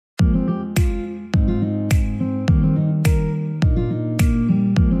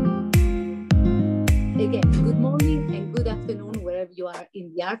you are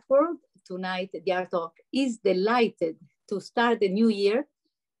in the art world, tonight the Art Talk is delighted to start the new year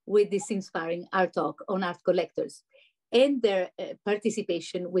with this inspiring art talk on art collectors and their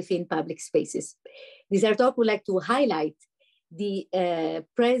participation within public spaces. This art talk would like to highlight the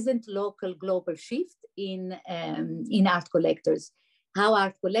present local global shift in art collectors, how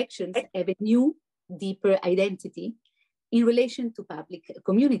art collections have a new, deeper identity in relation to public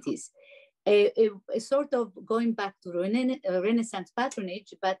communities. A sort of going back to Renaissance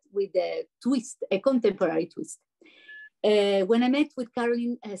patronage, but with a twist, a contemporary twist. When I met with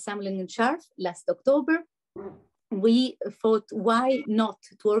Carolin Scharpff last October, we thought, why not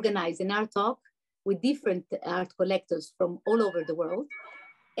to organize an art talk with different art collectors from all over the world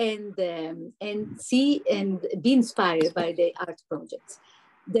and see and be inspired by the art projects.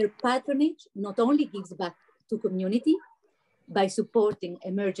 Their patronage not only gives back to community by supporting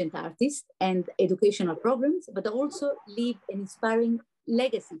emergent artists and educational programs, but also leave an inspiring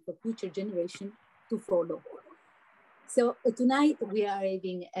legacy for future generations to follow. So tonight we are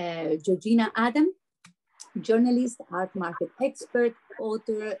having Georgina Adam, journalist, art market expert,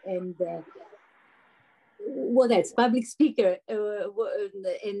 author, and what else? Public speaker.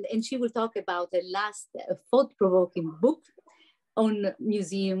 And she will talk about a last thought-provoking book on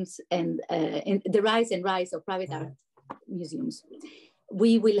museums and the rise of private art museums.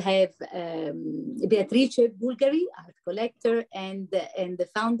 We will have Beatrice Bulgari, art collector and the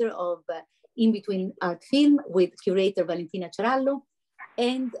founder of inbetweenartfilm with curator Valentina Ciarallo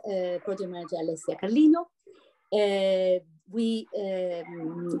and project manager Alessandra Nappo.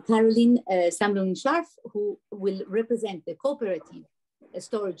 Carolin Scharpff, who will represent the cooperative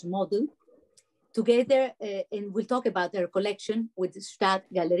storage model together, and we'll talk about her collection with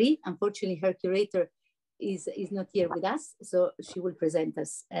Staatsgalerie. Unfortunately, her curator is not here with us, so she will present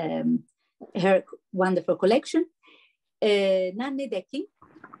us her wonderful collection. Nanne Dekking,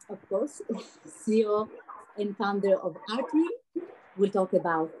 of course, CEO and founder of Artery, will talk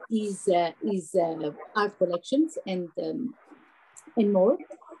about his art collections and more.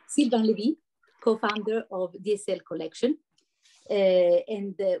 Sylvain Levy, co-founder of DSL Collection,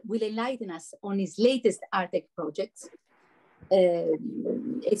 and will enlighten us on his latest art tech projects,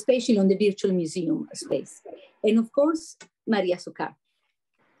 especially on the virtual museum space. And of course, Maria Sukkar,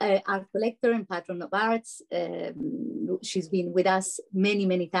 art collector and patron of arts. She's been with us many,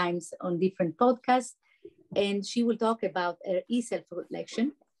 many times on different podcasts, and she will talk about her e-self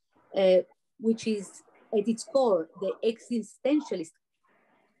collection, which is at its core the existentialist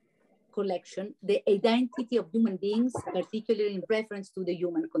collection, the identity of human beings, particularly in reference to the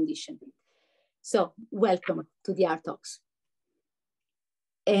human condition. So welcome to the Art Talks.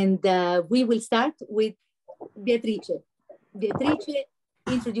 And we will start with Beatrice. Beatrice,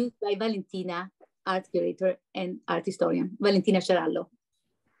 introduced by Valentina, art curator and art historian, Valentina Ciarallo.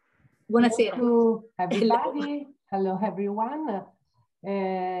 Buonasera. Hello to everybody. Hello, everyone.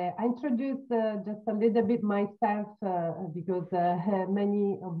 I introduce just a little bit myself because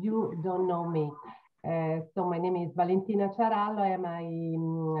many of you don't know me. So my name is Valentina Ciarallo. I am a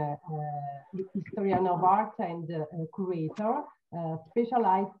historian of art and curator,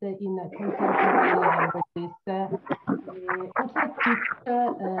 specialized in contemporary languages. Also teach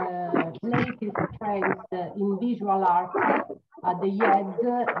latest trends in visual art at the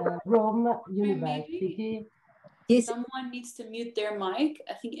IED Rome University. Yes. Someone needs to mute their mic.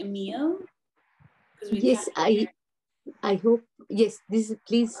 I think Emil. Yes, I hope. Yes, this is,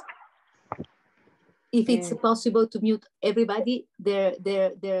 please. If it's possible to mute everybody, their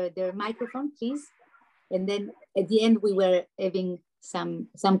microphone, please. And then at the end, we were having some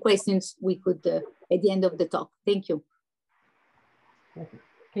questions we could at the end of the talk. Thank you. Okay.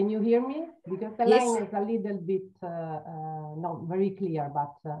 Can you hear me? Because the line is a little bit not very clear,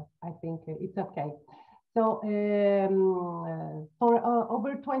 but I think it's okay. So for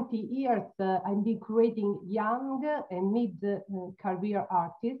over 20 years, I've been creating young and mid-career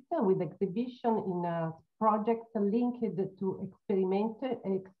artists with exhibition in projects linked to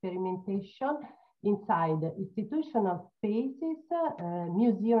experimentation inside institutional spaces,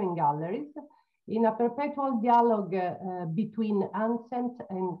 museums and galleries, in a perpetual dialogue between ancient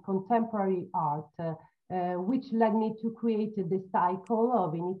and contemporary art, which led me to create the cycle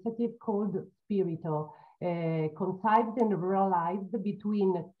of initiative called Spirito, conceived and realized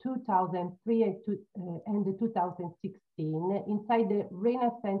between 2003 and 2016 inside the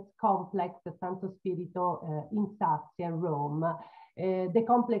Renaissance complex Santo Spirito in Sassia, Rome. The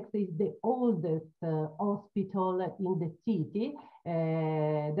complex is the oldest hospital in the city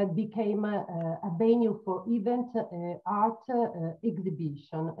that became a venue for event art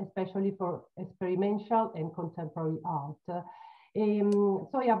exhibition, especially for experimental and contemporary art. So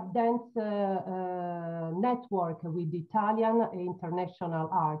I have dance network with Italian and international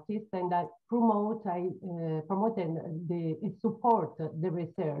artists, and I promote and support the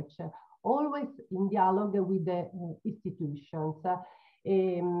research, always in dialogue with the institutions.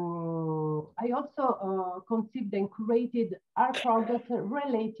 I also conceived and curated art projects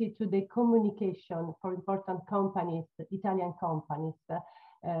related to the communication for important companies, Italian companies.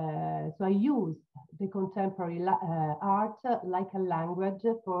 So I use the contemporary art like a language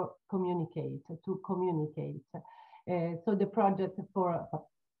to communicate. So the project for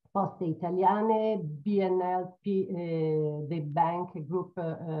Poste Italiane, BNL, the bank group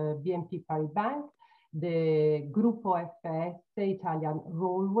BNP Paribas, the Gruppo FS, Italian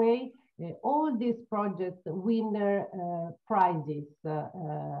Railway, all these projects win prizes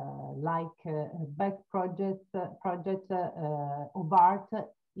like best project of art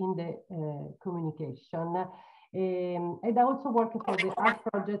in the communication. And I also work for the art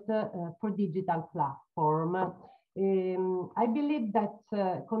project for digital platform. I believe that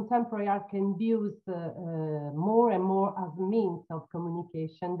contemporary art can be used more and more as means of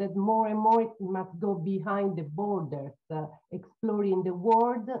communication, that more and more it must go behind the borders, exploring the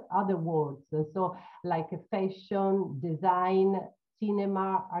world, other worlds. So like fashion, design,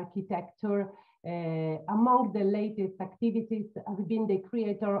 cinema, architecture. Among the latest activities, I've been the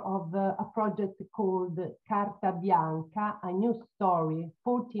creator of a project called Carta Bianca, a new story,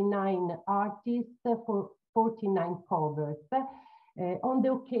 49 artists for 49 covers, on the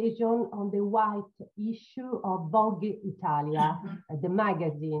occasion on the white issue of Vogue Italia, the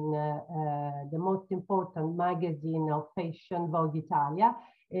magazine, the most important magazine of fashion, Vogue Italia,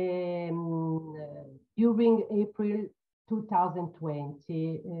 during April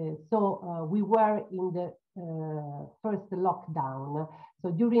 2020. So we were in the first lockdown. So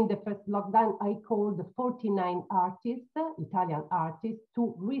during the first lockdown, I called 49 artists, Italian artists,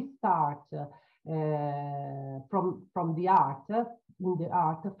 to restart from the art,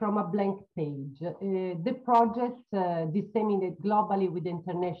 from a blank page. The project disseminated globally with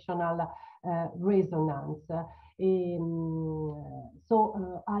international resonance. So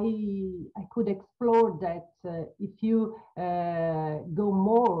I could explore that if you go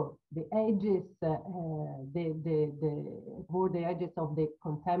more the edges, more the edges of the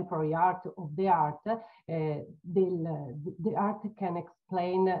contemporary art of the art, the art can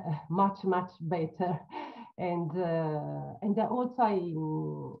explain much better. And also I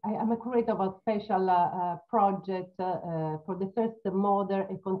am a curator of a special project for the first modern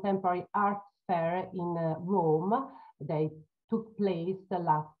and contemporary art fair in Rome. They took place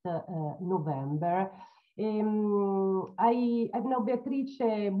last November. I know Beatrice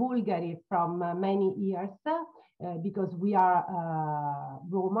Bulgari from many years because we are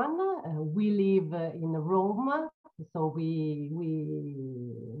Roman. We live in Rome, so we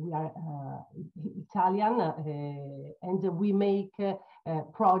are Italian, and we make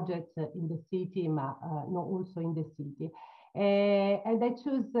projects in the city, but not also in the city. And I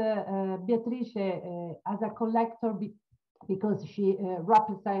choose Beatrice as a collector because she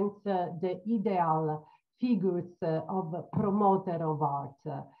represents the ideal figures of promoter of art.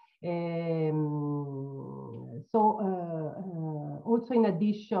 Also in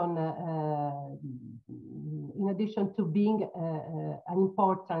addition to being an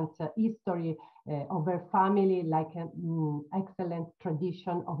important history of her family, like an excellent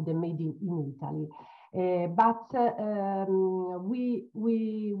tradition of the made in Italy. But we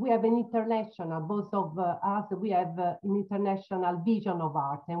have an international, both of us, we have an international vision of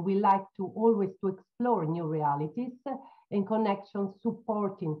art, and we like to always to explore new realities and connections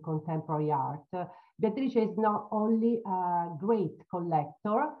supporting contemporary art. Beatrice is not only a great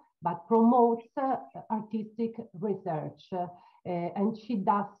collector, but promotes artistic research. And she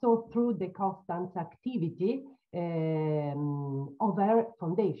does so through the constant activity of her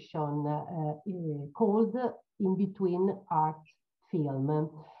foundation called inbetweenartfilm,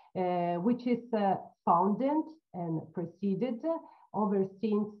 which is founded and proceeded over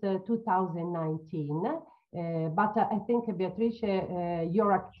since 2019. But I think, Beatrice,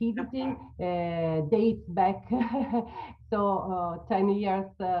 your activity dates back so 10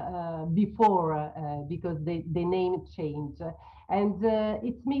 years before, because the name changed. And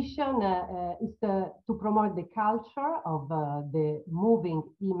its mission is to promote the culture of the moving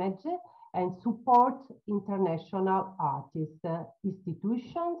image and support international artists,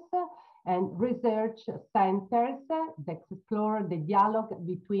 institutions, and research centers that explore the dialogue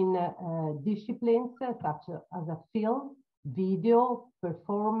between disciplines such as a film, video,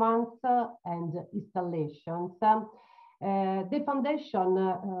 performance, and installations. The foundation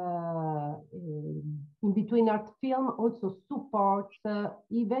inbetweenartfilm also supports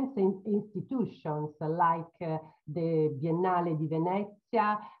events and institutions like the Biennale di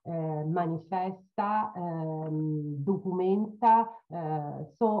Venezia, Manifesta, Documenta,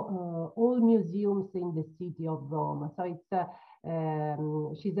 so all museums in the city of Rome. So it's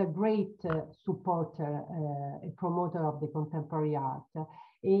she's a great supporter, a promoter of the contemporary art.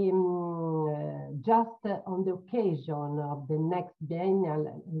 Just on the occasion of the next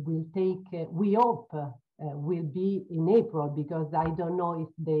biennial, will take, we hope, will be in April, because I don't know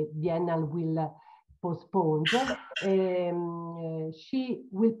if the biennial will postpone. She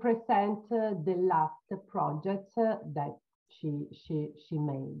will present the last projects that she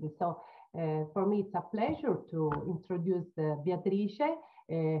made. So for me, it's a pleasure to introduce Beatrice,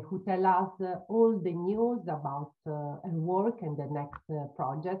 who tell us all the news about her work and the next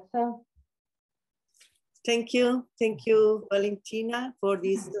projects. Thank you, Valentina, for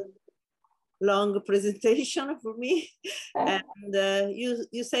this long presentation for me. And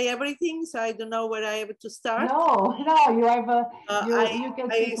you say everything, so I don't know where I have to start. No, you have you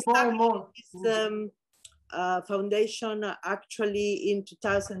can speak more and more. This foundation actually in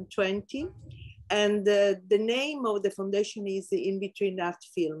 2020. And the name of the foundation is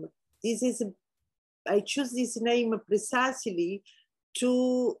inbetweenartfilm. This is, I choose this name precisely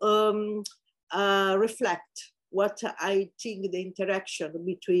to reflect what I think the interaction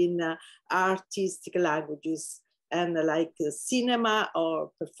between artistic languages and like cinema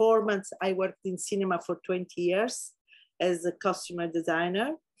or performance. I worked in cinema for 20 years as a costume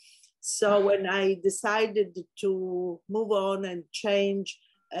designer. So when I decided to move on and change,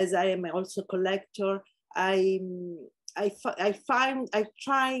 as I am also a collector, I'm trying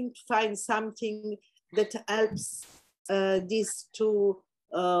to find something that helps these two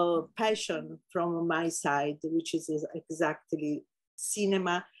passion from my side, which is exactly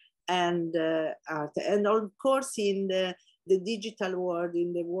cinema and art. And of course, in the digital world,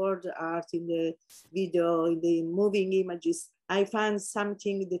 in the word art, in the video, in the moving images, I found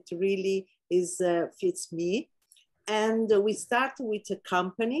something that really is fits me. And we start with a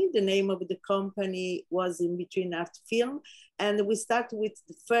company. The name of the company was inbetweenartfilm. And we start with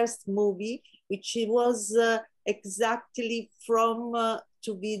the first movie, which was exactly from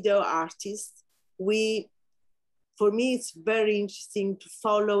to video artists. For me, it's very interesting to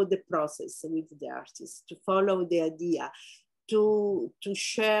follow the process with the artists, to follow the idea, to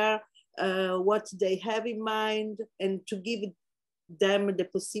share what they have in mind, and to give them the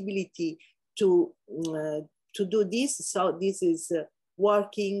possibility to do this. So this is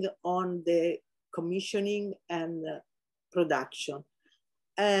working on the commissioning and production.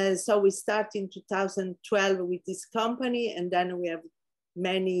 So we start in 2012 with this company, and then we have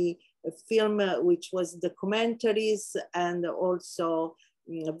many film, which was documentaries and also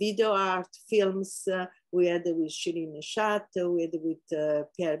video art films. We had with Shirin Neshat, we had with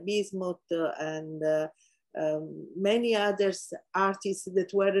Pierre Bismuth, and many others artists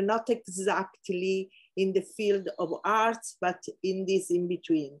that were not exactly in the field of arts, but in this in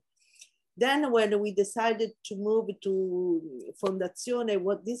between. Then when we decided to move to Fondazione,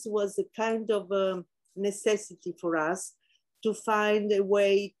 this was a kind of necessity for us to find a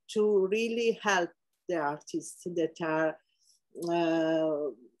way to really help the artists that are,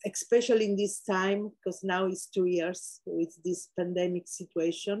 especially in this time, because now it's 2 years with this pandemic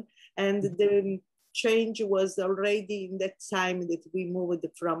situation. And the change was already in that time that we moved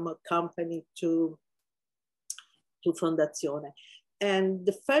from a company to Fondazione. And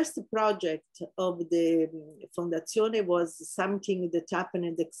the first project of the Fondazione was something that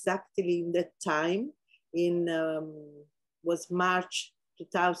happened exactly in that time, was March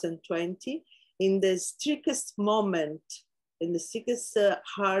 2020, in the strictest moment, in the strictest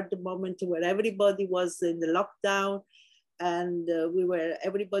hard moment where everybody was in the lockdown, and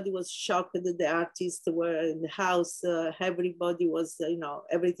everybody was shocked that the artists were in the house. Everybody was,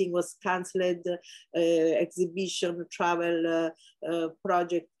 everything was canceled, exhibition, travel,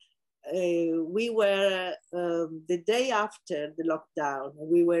 project. We were, the day after the lockdown,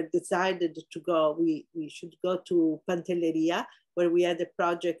 we were decided to go, we should go to Pantelleria, where we had a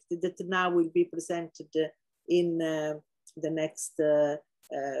project that now will be presented in the next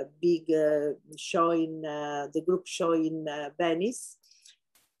big show in the group show in Venice.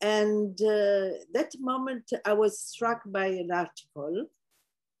 And that moment I was struck by an article,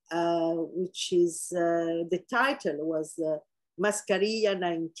 which is, the title was Mascarilla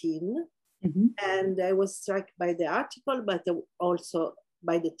 19. Mm-hmm. And I was struck by the article, but also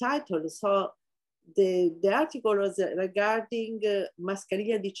by the title. So the article was regarding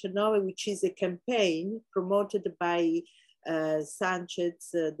Mascarilla 19, which is a campaign promoted by Sanchez,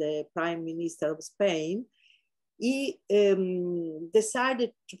 the Prime Minister of Spain. He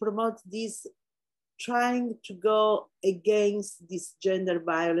decided to promote this, trying to go against this gender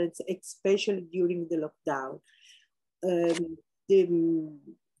violence, especially during the lockdown.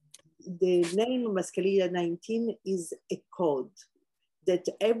 The name Mascarilla 19 is a code that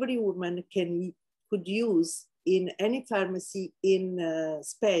every woman could use in any pharmacy in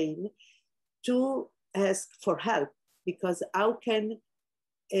Spain to ask for help, because how can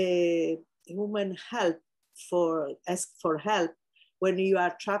a woman ask for help when you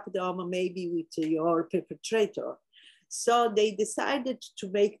are trapped home, maybe with your perpetrator? So they decided to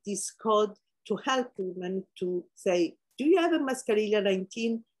make this code to help women to say, do you have a Mascarilla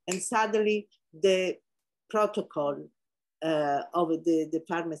 19? And suddenly the protocol of the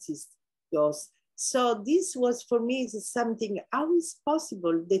pharmacist goes. So this was for me something, how is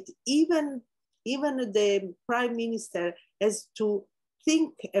possible that even the Prime Minister has to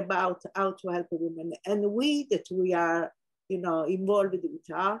think about how to help a woman? And we are, involved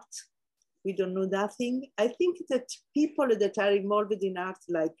with art, we don't know nothing. I think that people that are involved in art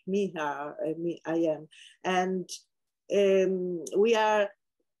like I am, and we are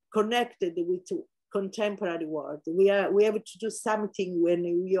connected with contemporary world. We have to do something when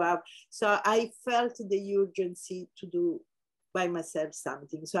you have. So I felt the urgency to do by myself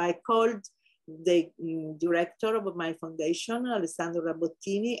something. So I called the director of my foundation, Alessandra Nappo,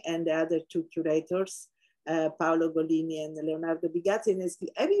 and the other two curators, Paolo Golini and Leonardo Bigazzi, and I said,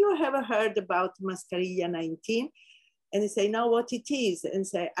 have you ever heard about Mascarilla 19? And they say, no, what it is? And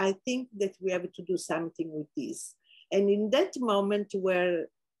say, I think that we have to do something with this. And in that moment where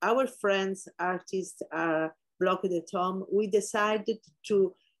our friends, artists are blocked at home, we decided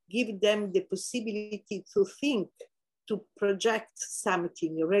to give them the possibility to think, to project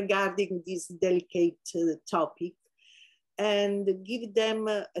something regarding this delicate topic, and give them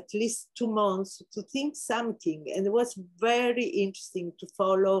at least 2 months to think something. And it was very interesting to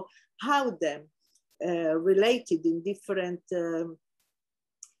follow how them related in different,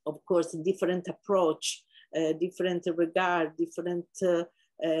 of course, different approach, different regard, different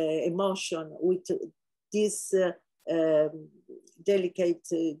emotion with this delicate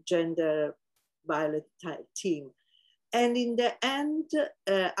gender violent theme. And in the end,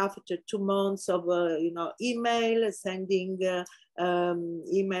 after 2 months of email, sending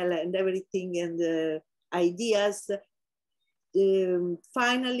email and everything, and ideas,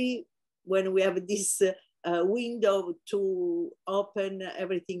 finally, when we have this window to open,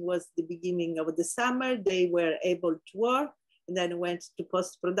 everything was the beginning of the summer. They were able to work, and then went to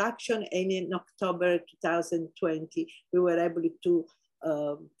post-production. And in October 2020, we were able to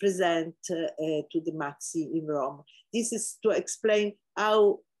present to the Maxi in Rome. This is to explain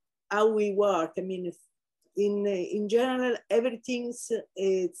how we work. I mean, in general, everything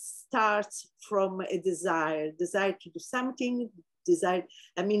starts from a desire to do something. Desire.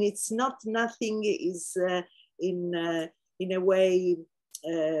 I mean, it's not nothing is in a way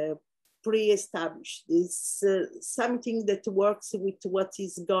pre-established. It's something that works with what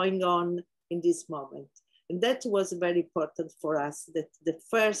is going on in this moment. And that was very important for us, that the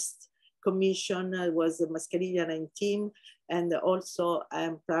first commission was Mascarilla 19. And also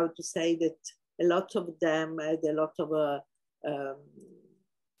I'm proud to say that a lot of them had a lot of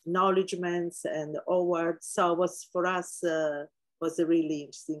acknowledgements and awards. So it was for us, was really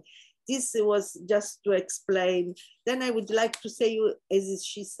interesting. This was just to explain. Then I would like to say, as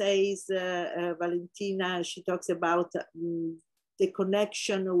she says, Valentina, she talks about the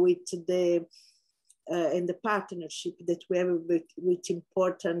connection with the and the partnership that we have with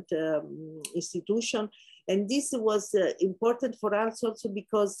important institutions. And this was important for us also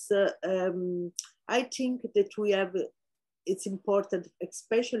because I think that we have, it's important,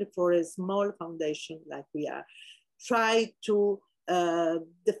 especially for a small foundation like we are, try to,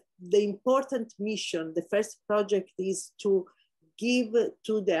 the important mission, the first project is to give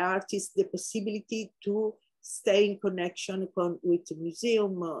to the artists the possibility to stay in connection with the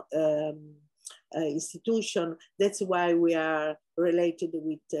museum institution. That's why we are related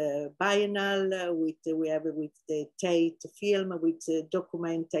with Biennale, we have with the Tate film, with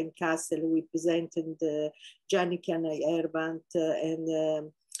Documenta in Kassel. We presented Gianni Erbant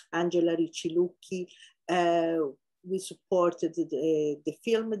and Angela Riccilucchi. We supported the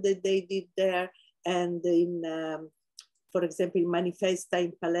film that they did there. And in, for example, in Manifesta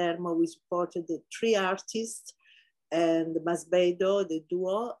in Palermo, we supported the 3 artists, and Masbedo, the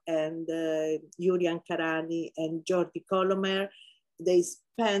duo, and Yuri Ankarani and Jordi Colomer. They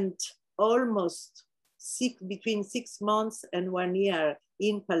spent almost between 6 months and 1 year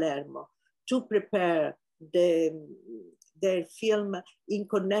in Palermo to prepare their film in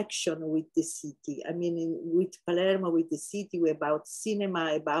connection with the city. I mean, with Palermo, with the city, about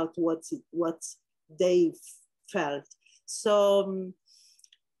cinema, about what they felt. So,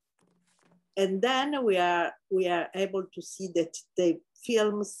 and then we are able to see that the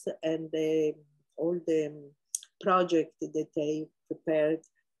films and all the projects that they prepared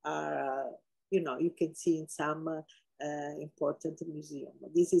are, you know, you can see in some important museum.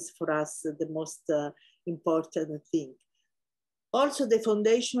 This is for us the most important thing. Also, the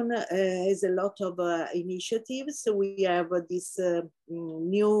foundation has a lot of initiatives. We have this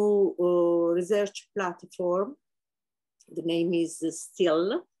new research platform. The name is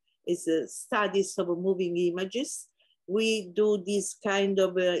STILL. It's Studies of Moving Images. We do this kind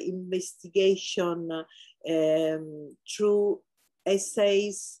of investigation through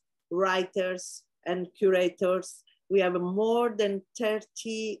essays, writers, and curators. We have more than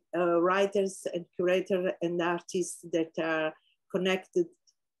 30 writers and curators and artists that are connected,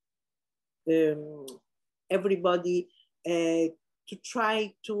 everybody to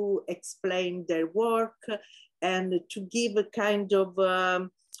try to explain their work and to give a kind of,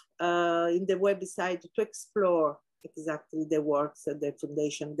 in the website, to explore exactly the works of the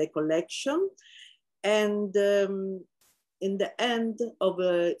foundation, the collection. And in the end of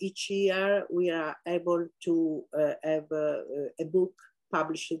each year, we are able to have a book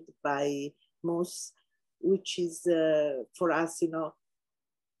published by Moose, which is for us, you know,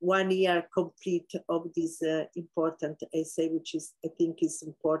 1 year complete of this important essay, which is, I think, is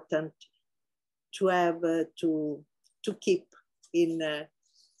important to have to keep in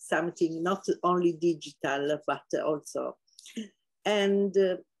something not only digital but also. And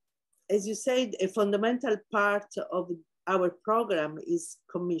as you said, a fundamental part of our program is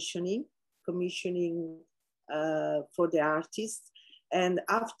commissioning for the artists. And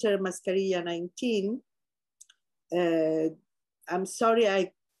after Mascarilla 19, I'm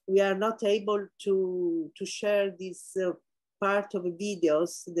sorry, we are not able to share this part of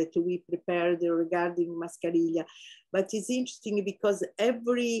videos that we prepared regarding Mascarilla, but it's interesting because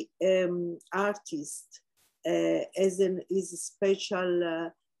every artist has a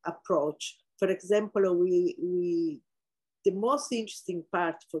special approach. For example, the most interesting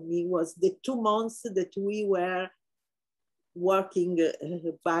part for me was the 2 months that we were working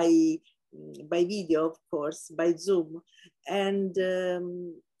by video, of course, by Zoom, and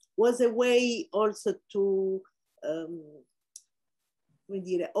was a way also to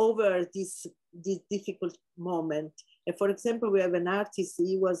over this difficult moment. And for example, we have an artist,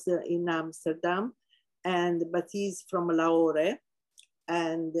 he was in Amsterdam, but he's from Lahore,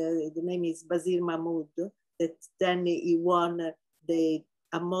 and the name is Basir Mahmoud, that then he won the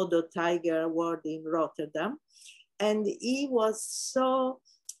Amodo Tiger Award in Rotterdam. And he was so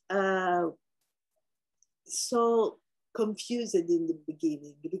confused in the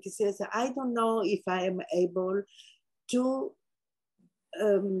beginning because he says, I don't know if I am able to,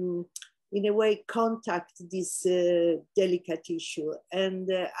 in a way, contact this delicate issue. And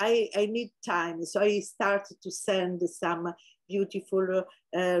I need time. So I started to send some beautiful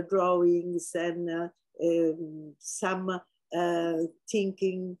drawings and some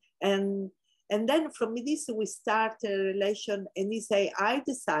thinking. And then from this, we start a relation, and he say, I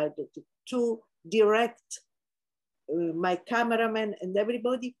decided to direct my cameraman and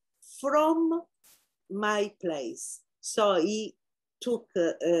everybody from my place. So he took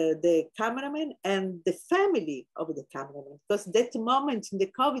the cameraman and the family of the cameraman, because that moment in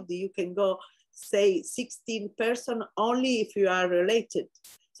the COVID, you can go, say, 16 person only if you are related.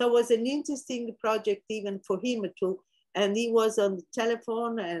 So it was an interesting project even for him too. And he was on the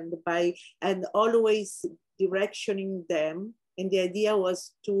telephone and always directioning them. And the idea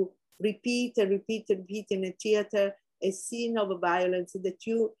was to repeat and repeat and repeat in a theater a scene of violence that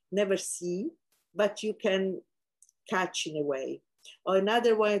you never see, but you can catch in a way. Or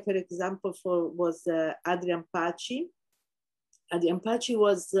another one, for example, was Adrian Paci. Adrian Paci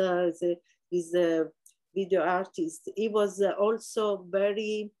was this video artist. He was also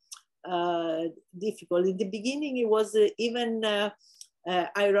very difficult. In the beginning, it was even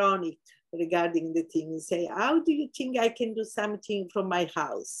ironic regarding the thing. Say, how do you think I can do something from my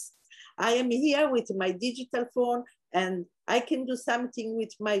house? I am here with my digital phone and I can do something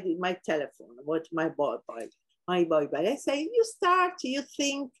with my telephone, with my boy. But I say, you start, you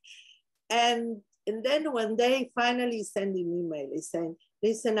think, and then one day finally send an email. He said,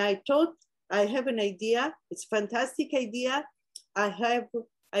 listen, I have an idea. It's a fantastic idea.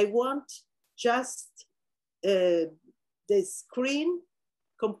 I want just the screen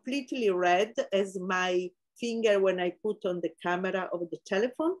completely red as my finger when I put on the camera of the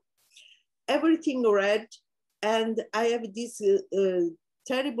telephone. Everything red. And I have this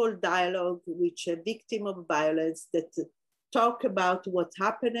terrible dialogue with a victim of violence that talk about what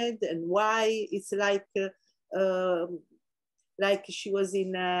happened and why. It's like she was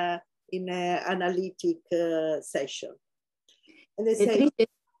in a analytic session. And they say,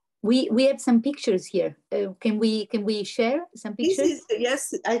 we have some pictures here. Can we share some pictures? This is,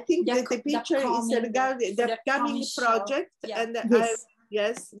 yes, I think that the picture is regarding the upcoming project. Yeah. And Yes.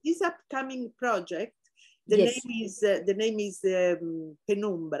 yes, this upcoming project, the name is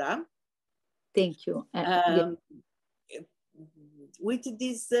Penumbra. Thank you. With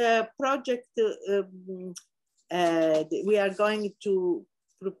this project, we are going to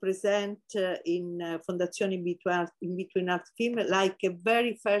present in Fondazione inbetweenartfilm, like a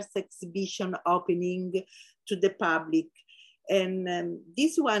very first exhibition opening to the public. And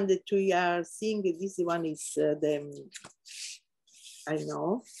this one that we are seeing, this one is I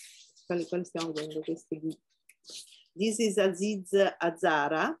know. This is Aziz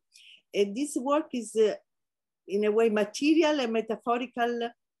Azara. And this work is in a way material and metaphorical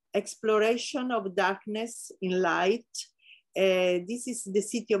exploration of darkness in light. This is the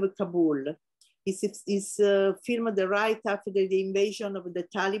city of Kabul. It's filmed right after the invasion of the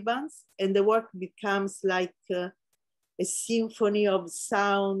Taliban, and the work becomes like a symphony of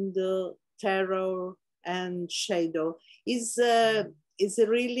sound, terror, and shadow. It's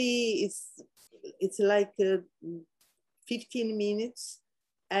like 15 minutes,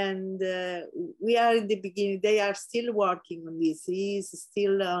 and we are in the beginning. They are still working on this. He is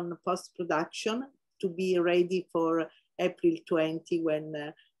still on post-production to be ready for April 20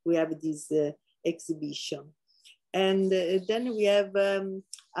 when we have this exhibition. And then we have,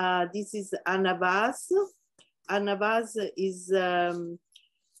 this is Anna Vaz. Anna Vaz is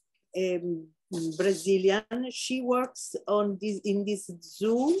Brazilian. She works on this in this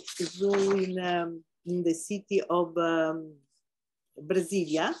zoo in the city of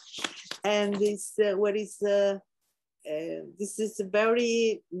Brasilia, and this where is this is a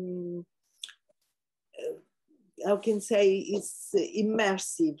very how can say it's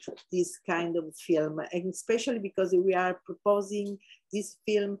immersive, this kind of film, and especially because we are proposing this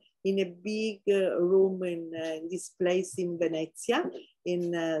film in a big room in this place in Venezia,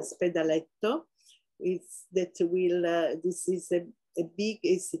 in Spedaletto. It's that will, this is a big,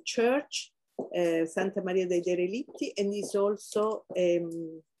 it's a church, Santa Maria dei Derelitti, and it's also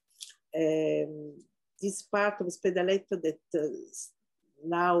this part of Spedaletto that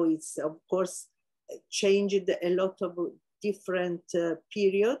now it's of course changed a lot of different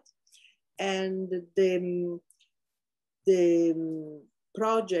period, and the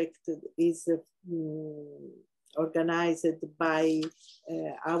project is organized by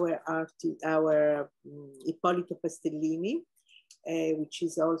our Ippolito Pastellini, which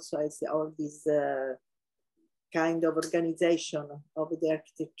is also as all this kind of organization of the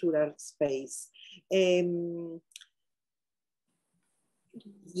architectural space.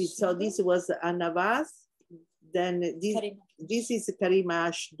 So this was Anna Vaz. Then this is Karima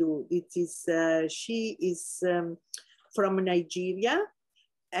Ashdu. It is she is from Nigeria,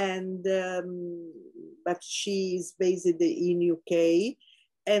 and but she is based in UK,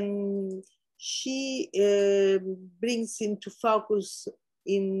 and she brings into focus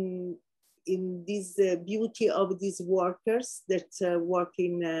in this beauty of these workers that work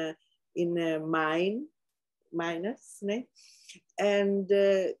in miners, and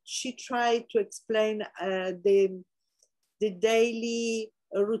she tried to explain the daily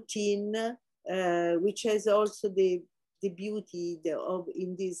routine, which has also the beauty of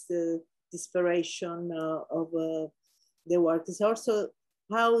in this desperation of the work. It's also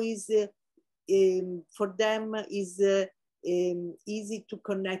how is for them is easy to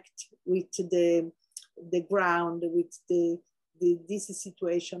connect with the ground, with this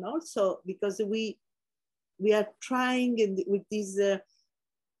situation also, because we are trying with this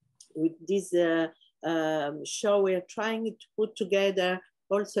show, we are trying to put together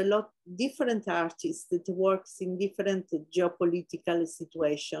also a lot different artists that works in different geopolitical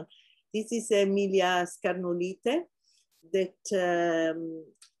situation. This is Emilia Scarnolite that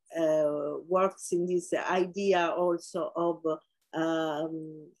works in this idea also of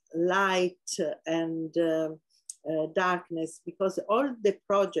light and darkness, because all the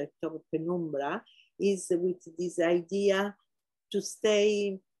project of Penumbra is with this idea to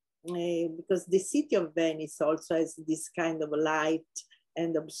stay, because the city of Venice also has this kind of light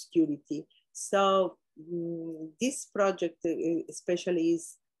and obscurity. So this project especially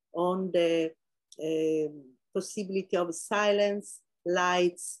is on the possibility of silence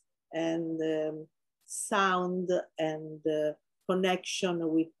lights and sound and connection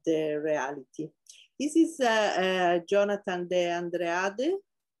with the reality. This is Jonathan de Andrade.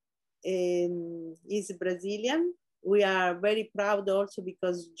 He's Brazilian. We are very proud also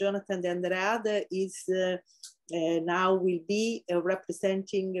because Jonathan de Andrade is now will be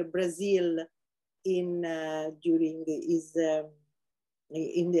representing Brazil in during his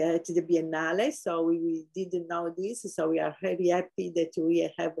at the Biennale. So we didn't know this. So we are very happy that we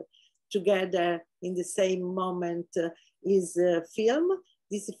have together in the same moment his film.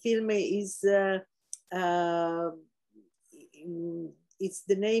 This film is it's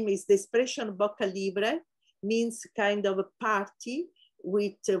the name is the expression Boca Libre, means kind of a party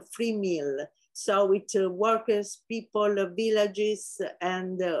with a free meal. So with workers, people, villages,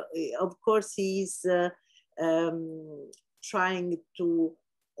 and of course he's trying to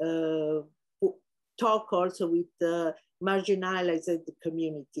talk also with marginalized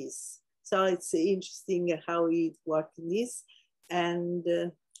communities. So it's interesting how he's working this. And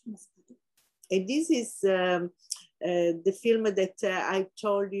this is the film that I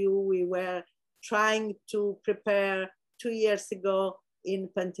told you we were trying to prepare 2 years ago in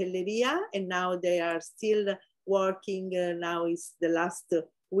Pantelleria, and now they are still working. Now is the last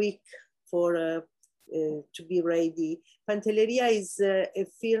week for to be ready. Pantelleria is a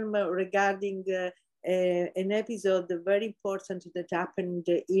film regarding an episode very important that happened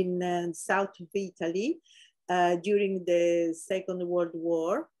in south of Italy during the Second World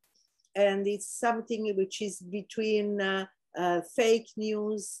War. And it's something which is between fake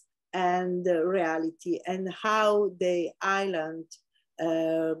news and reality, and how the island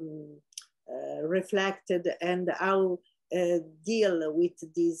reflected and how deal with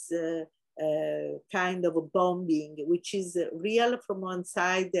this kind of bombing, which is real from one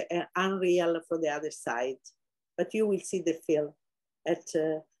side and unreal from the other side. But you will see the film at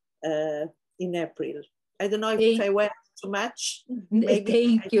in April. I don't know if I went too much.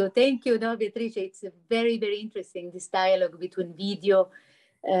 Maybe Thank you, no, Beatrice. It's very, very interesting, this dialogue between video,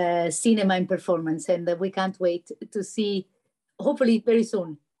 cinema and performance, and we can't wait to see, hopefully very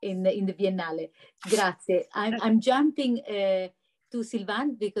soon in the Biennale. Grazie. I'm jumping to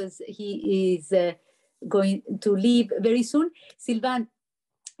Sylvain because he is going to leave very soon. Sylvain,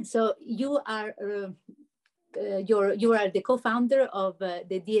 so you are the co-founder of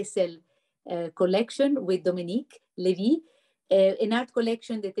the DSL collection with Dominique Levy, an art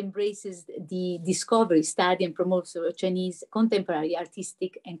collection that embraces the discovery, study, and promotes Chinese contemporary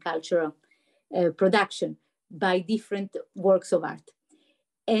artistic and cultural production by different works of art.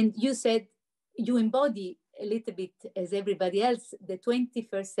 And you said you embody a little bit, as everybody else, the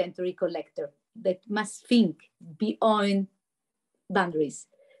 21st century collector that must think beyond boundaries.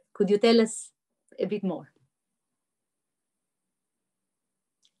 Could you tell us a bit more?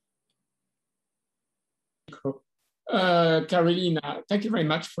 Carolina, thank you very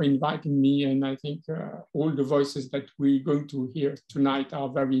much for inviting me, and I think all the voices that we're going to hear tonight are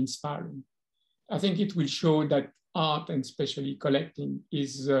very inspiring. I think it will show that art, and especially collecting,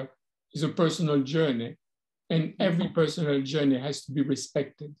 is a personal journey, and every personal journey has to be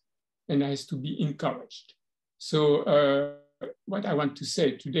respected and has to be encouraged. So what I want to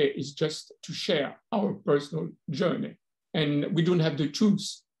say today is just to share our personal journey, and we don't have the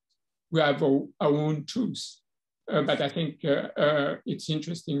truth. We have our own truth. But I think it's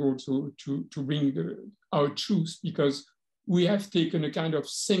interesting also to bring our truth, because we have taken a kind of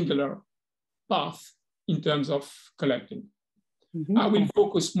singular path in terms of collecting. Mm-hmm. I will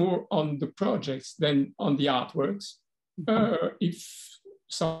focus more on the projects than on the artworks. If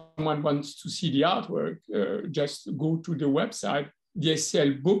someone wants to see the artwork, just go to the website, the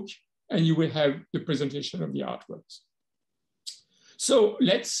SCL book, and you will have the presentation of the artworks. So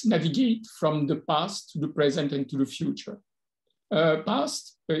let's navigate from the past to the present and to the future.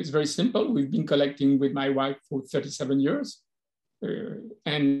 Past is very simple. We've been collecting with my wife for 37 years.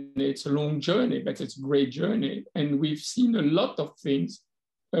 And it's a long journey, but it's a great journey. And we've seen a lot of things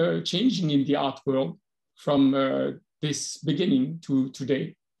changing in the art world from this beginning to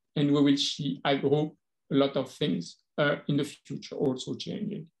today. And we will see, I hope, a lot of things in the future also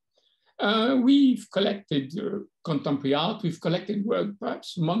changing. We've collected contemporary art. We've collected, well,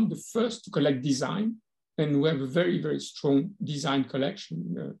 perhaps among the first to collect design. And we have a very, very strong design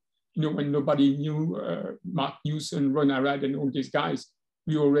collection. You know, when nobody knew Mark Newson, Ron Arad, and all these guys,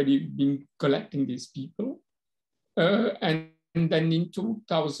 we already been collecting these people. And then in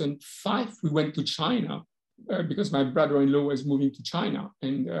 2005, we went to China because my brother-in-law was moving to China.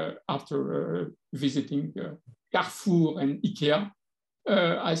 And after visiting Carrefour and IKEA,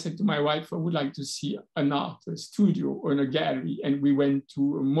 I said to my wife, I would like to see an art studio or a gallery. And we went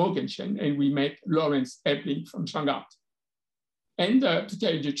to Morgenstern and we met Lawrence Epling from Shanghai. And to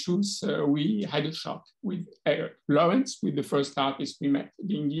tell you the truth, we had a shock with Lawrence, with the first artist we met,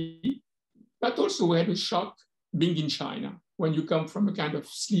 Dingyi. But also we had a shock being in China. When you come from a kind of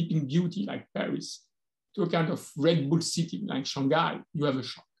sleeping beauty like Paris to a kind of Red Bull city like Shanghai, you have a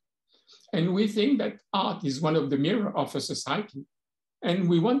shock. And we think that art is one of the mirrors of a society. And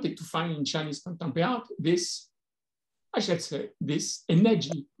we wanted to find in Chinese contemporary art this, I should say, this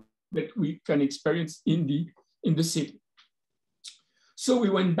energy that we can experience in the city. So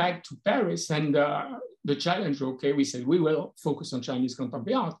we went back to Paris and the challenge, okay, we said, we will focus on Chinese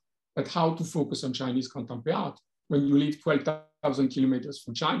contemporary art, but how to focus on Chinese contemporary art when you live 12,000 kilometers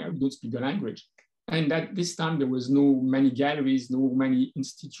from China, you don't speak the language. And at this time, there was no many galleries, no many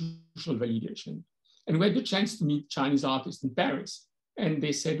institutional validation. And we had the chance to meet Chinese artists in Paris. And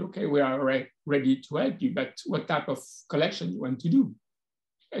they said, okay, we are ready to help you, but what type of collection you want to do?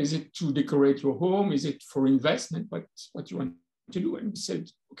 Is it to decorate your home? Is it for investment? What you want to do? And we said,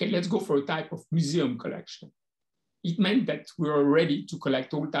 okay, let's go for a type of museum collection. It meant that we were ready to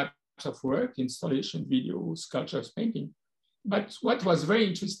collect all types of work, installation, video, sculptures, painting. But what was very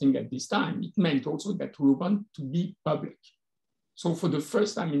interesting at this time, it meant also that we want to be public. So for the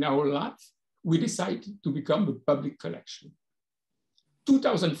first time in our life, we decided to become a public collection.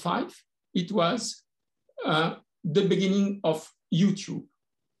 2005, it was the beginning of YouTube.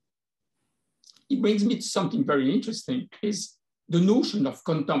 It brings me to something very interesting, is the notion of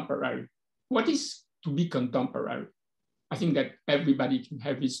contemporary. What is to be contemporary? I think that everybody can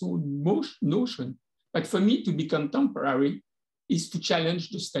have his own notion, but for me to be contemporary is to challenge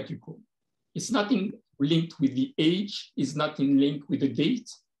the statu quo. It's nothing linked with the age, it's nothing linked with the date.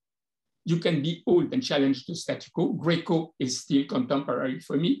 You can be old and challenge the statu quo. Greco is still contemporary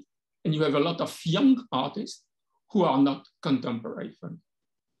for me. And you have a lot of young artists who are not contemporary for me.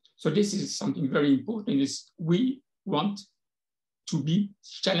 So this is something very important, is we want to be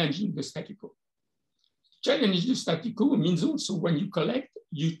challenging the statu quo. Challenge the statu quo means also when you collect,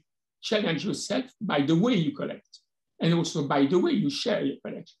 you challenge yourself by the way you collect and also by the way you share your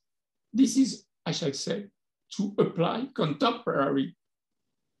collection. This is, I shall say, to apply contemporary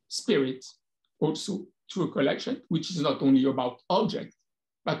spirit also to a collection, which is not only about object,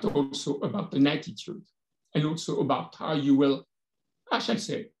 but also about an attitude and also about how you will, I shall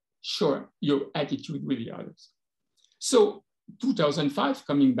say, share your attitude with the others. So 2005,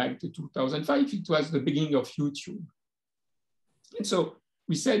 coming back to 2005, it was the beginning of YouTube. And so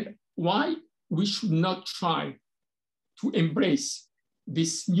we said, why we should not try to embrace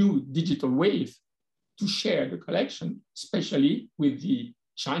this new digital wave to share the collection, especially with the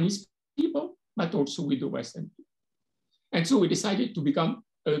Chinese people, but also with the Western people. And so we decided to become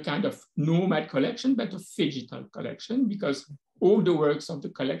a kind of nomad collection, but a phygital collection, because all the works of the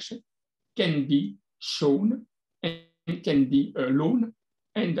collection can be shown and can be alone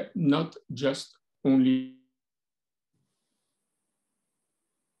and not just only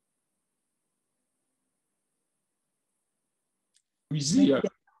museum.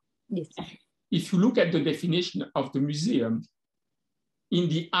 Yes. If you look at the definition of the museum, in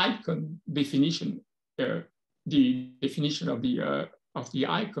the icon definition, the definition of the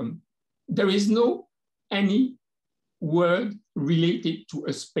icon, there is no any word related to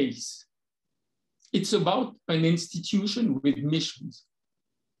a space. It's about an institution with missions.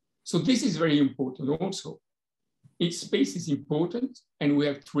 So this is very important also. Its space is important and we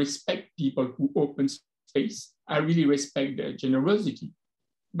have to respect people who open space. I really respect their generosity,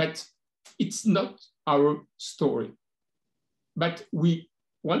 but it's not our story. But we,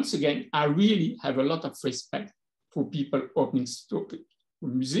 once again, I really have a lot of respect for people opening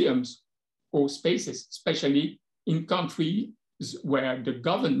museums or spaces, especially in countries where the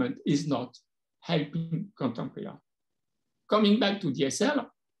government is not helping contemporary art. Coming back to DSL,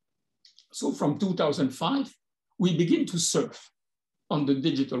 so from 2005, we begin to surf on the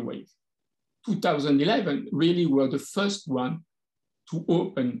digital wave. 2011 really were the first one to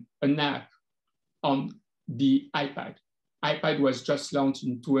open an app on the iPad. iPad was just launched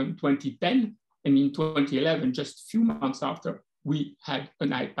in 2010, and in 2011, just a few months after, we had an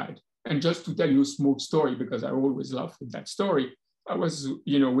iPad. And just to tell you a small story, because I always love that story, I was,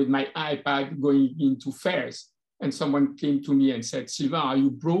 with my iPad going into fairs, and someone came to me and said, "Sylvain, are you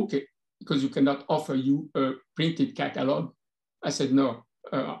broke because you cannot offer you a printed catalog?" I said, "No,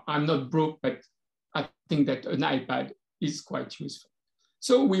 I'm not broke, but I think that an iPad is quite useful."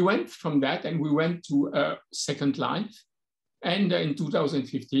 So we went from that and we went to Second Life. And in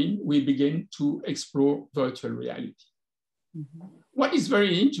 2015, we began to explore virtual reality. What is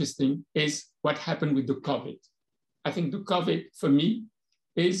very interesting is what happened with the COVID. I think the COVID, for me,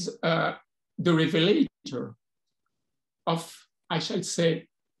 is the revelator of, I shall say,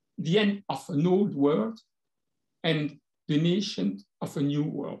 the end of an old world and the nation of a new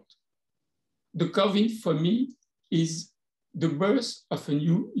world. The COVID, for me, is the birth of a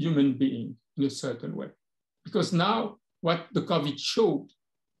new human being in a certain way. Because now what the COVID showed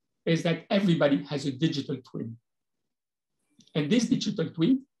is that everybody has a digital twin. And this digital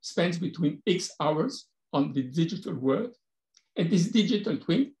twin spends between X hours on the digital world. And this digital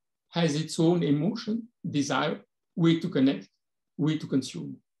twin has its own emotion, desire, way to connect, way to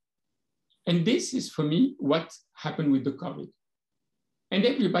consume. And this is, for me, what happened with the COVID. And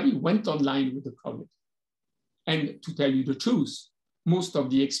everybody went online with the COVID. And to tell you the truth, most of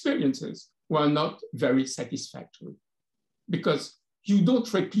the experiences were not very satisfactory because you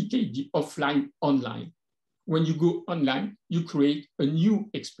don't replicate the offline online. When you go online, you create a new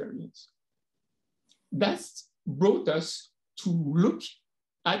experience. That brought us to look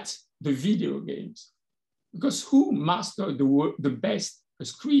at the video games, because who mastered the best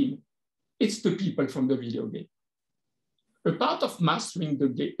screen? It's the people from the video game. A part of mastering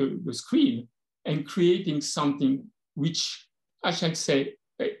the screen and creating something which I shall say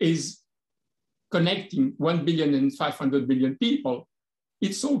is connecting 1.5 billion people,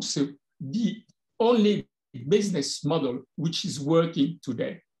 it's also the only business model which is working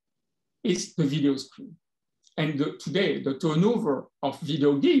today is the video screen. And today, the turnover of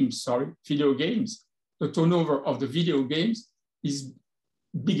video games, the turnover of the video games is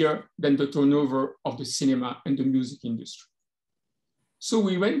bigger than the turnover of the cinema and the music industry. So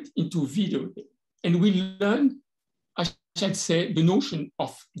we went into video game and we learned, I should say, the notion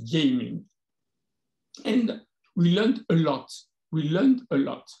of gaming. And we learned a lot. We learned a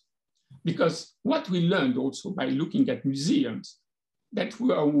lot. Because what we learned also by looking at museums, that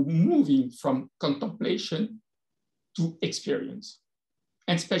we are moving from contemplation to experience,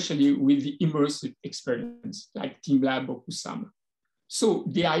 and especially with the immersive experience, like TeamLab or Kusama. So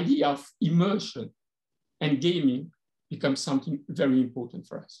the idea of immersion and gaming becomes something very important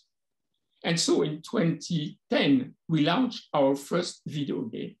for us. And so in 2010, we launched our first video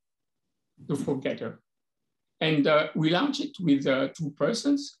game, The Forgetter. And we launched it with two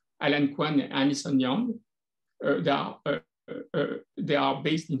persons, Alan Kwan and Alison Young. They are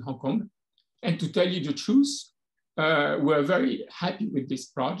based in Hong Kong. And to tell you the truth, we're very happy with this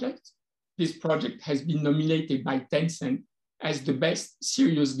project. This project has been nominated by Tencent as the best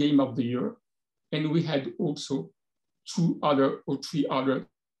serious game of the year. And we had also 3 other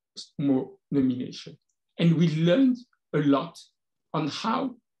more nominations. And we learned a lot on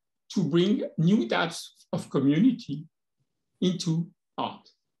how to bring new types of community into art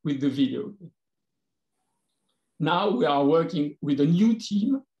with the video game. Now we are working with a new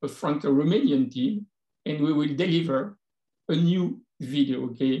team, a Franco-Romanian team, and we will deliver a new video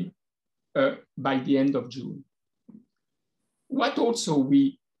game by the end of June. What also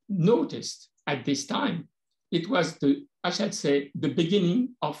we noticed at this time, it was the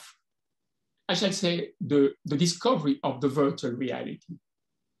beginning of, the discovery of the virtual reality.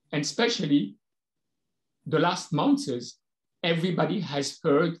 And especially the last months, everybody has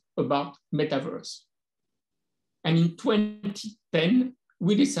heard about metaverse. And in 2010,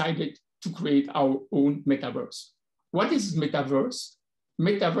 we decided to create our own metaverse. What is metaverse?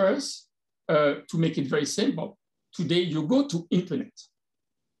 Metaverse, to make it very simple, today you go to internet.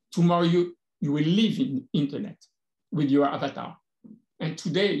 Tomorrow you will live in internet with your avatar. And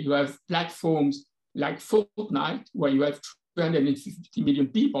today you have platforms like Fortnite, where you have 350 million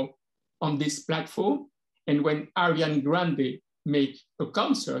people on this platform. And when Ariana Grande makes a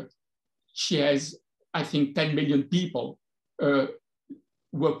concert, she has, I think, 10 million people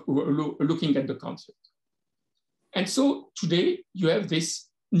looking at the concert. And so today you have this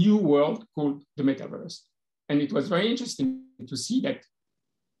new world called the metaverse. And it was very interesting to see that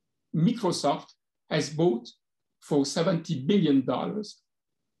Microsoft has bought for $70 billion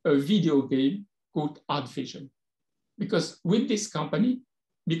a video game called Art Vision. Because with this company,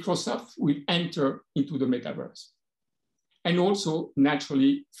 Microsoft will enter into the metaverse. And also,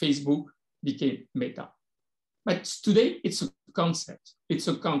 naturally, Facebook became Meta. But today, it's a concept. It's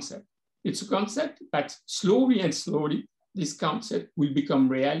a concept. It's a concept that slowly and slowly, this concept will become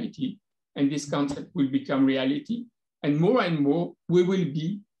reality. And this concept will become reality. And more, we will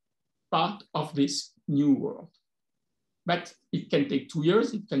be part of this new world. But it can take 2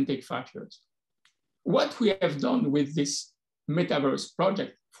 years, it can take 5 years. What we have done with this metaverse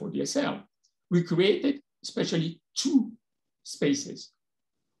project for DSL, we created especially 2 spaces.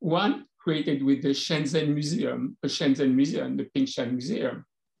 One created with the Shenzhen Museum, the Pingshan Museum,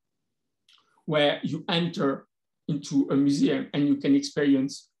 where you enter into a museum and you can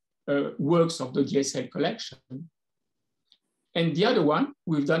experience works of the DSL collection. And the other one,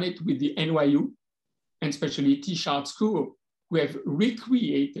 we've done it with the NYU and especially Tisch Art School. We have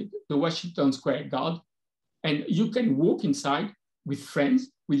recreated the Washington Square Garden, and you can walk inside with friends,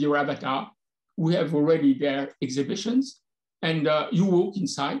 with your avatar. We have already their exhibitions, and you walk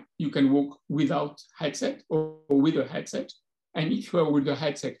inside. You can walk without headset or with a headset. And if you are with a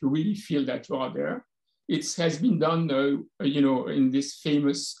headset, you really feel that you are there. It has been done, in this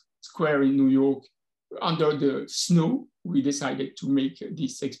famous square in New York, under the snow. We decided to make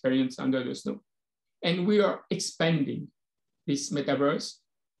this experience under the snow. And we are expanding this metaverse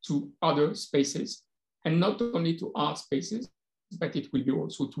to other spaces, and not only to art spaces, but it will be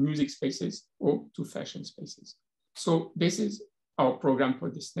also to music spaces or to fashion spaces. So this is our program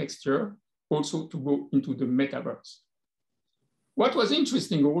for this next year, also to go into the metaverse. What was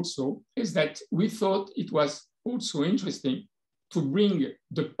interesting also is that we thought it was also interesting to bring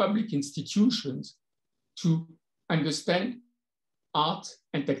the public institutions to understand art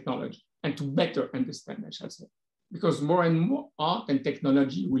and technology, and to better understand, I shall say, because more and more art and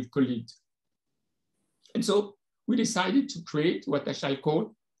technology will collide. And so we decided to create what I shall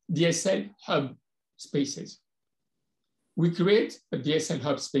call DSL hub spaces. We create a DSL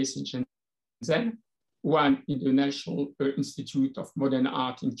hub space in Shenzhen, one in the National Institute of Modern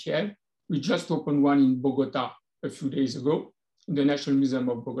Art in Kiev. We just opened one in Bogota a few days ago, in the National Museum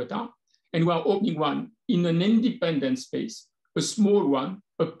of Bogota. And we are opening one in an independent space, a small one,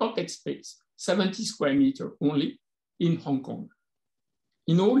 a pocket space, 70 square meters only, in Hong Kong.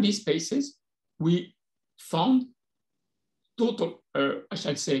 In all these spaces, we found total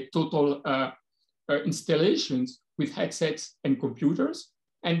installations with headsets and computers.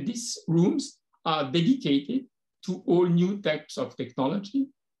 And these rooms are dedicated to all new types of technology.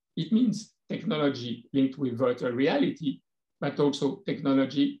 It means technology linked with virtual reality, but also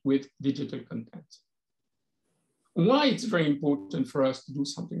technology with digital content. Why it's very important for us to do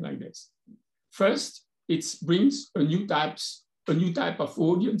something like this? First, it brings a new type of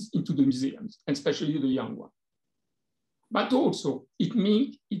audience into the museums, and especially the young one. But also,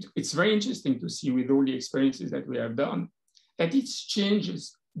 it's very interesting to see with all the experiences that we have done, that it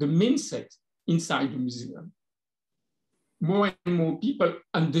changes the mindset inside the museum. More and more people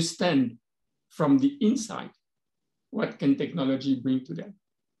understand from the inside what can technology bring to them.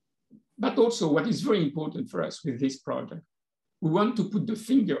 But also what is very important for us with this project, we want to put the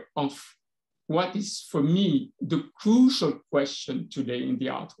finger on what is, for me, the crucial question today in the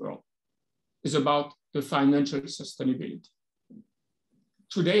art world, is about the financial sustainability.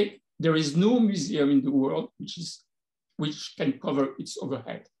 Today, there is no museum in the world which can cover its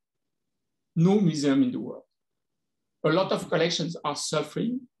overhead. No museum in the world. A lot of collections are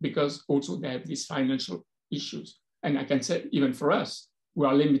suffering because also they have these financial issues. And I can say, even for us, we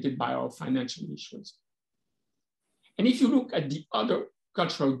are limited by our financial issues. And if you look at the other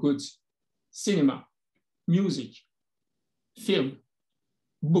cultural goods, cinema, music, film,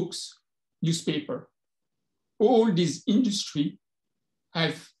 books, newspaper, all these industries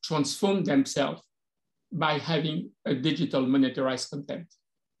have transformed themselves by having a digital monetized content.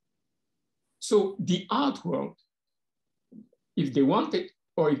 So the art world, if they want it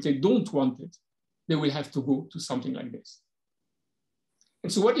or if they don't want it, they will have to go to something like this.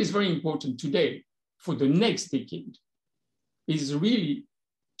 And so what is very important today for the next decade is really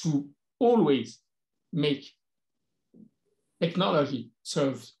to always make technology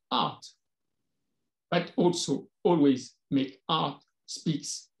serve art, but also always make art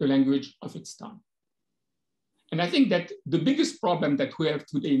speaks the language of its time. And I think that the biggest problem that we have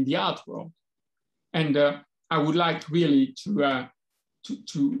today in the art world, and I would like really to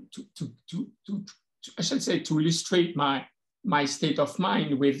illustrate my state of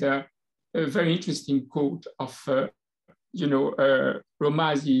mind with a very interesting quote of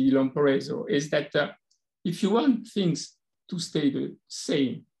Romasi Lomporeso, is that if you want things to stay the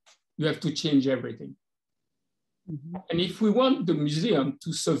same, you have to change everything. Mm-hmm. And if we want the museum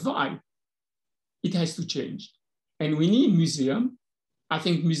to survive, it has to change. And we need museums. I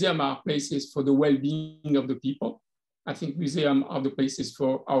think museums are places for the well-being of the people. I think museums are the places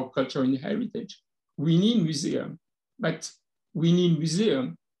for our culture and heritage. We need museums, but we need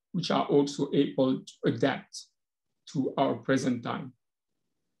museums which are also able to adapt to our present time.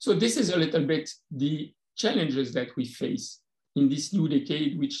 So this is a little bit the challenges that we face in this new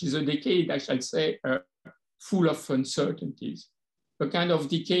decade, which is a decade, I shall say, full of uncertainties, a kind of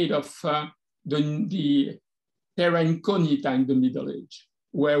decade of the terra incognita in the Middle Age.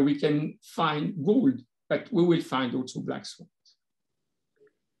 where we can find gold, but we will find also black swans.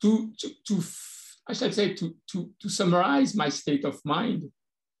 I should say, to summarize my state of mind,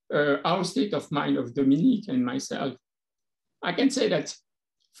 our state of mind of Dominique and myself, I can say that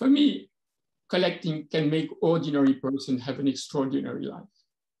for me, collecting can make ordinary person have an extraordinary life.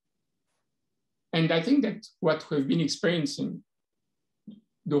 And I think that what we've been experiencing,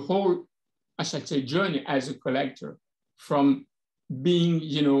 the whole, I should say, journey as a collector, from being,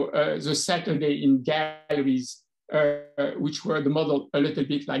 the Saturday in galleries, which were the model a little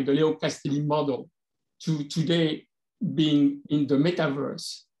bit like the Leo Castelli model, to today being in the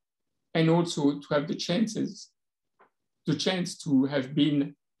metaverse, and also to have the chance to have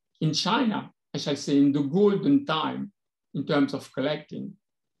been in China, I shall say, in the golden time in terms of collecting,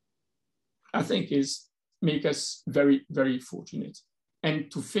 I think is make us very, very fortunate.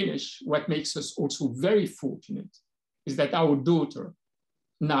 And to finish, what makes us also very fortunate is that our daughter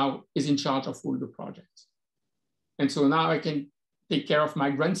now is in charge of all the projects. And so now I can take care of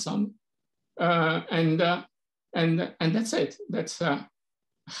my grandson, and that's it. That's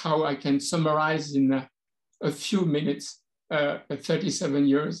how I can summarize in a few minutes 37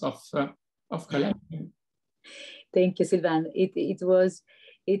 years of collecting. Thank you, Sylvain.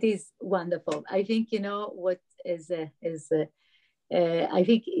 It is wonderful. I think what is I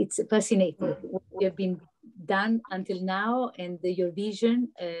think it's fascinating what you have been done until now, and your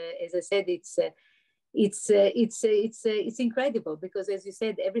vision. As I said, it's incredible, because, as you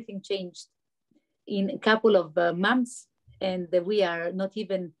said, everything changed in a couple of months, and we are not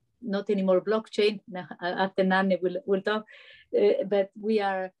anymore blockchain. Now, after Nanne will talk, but we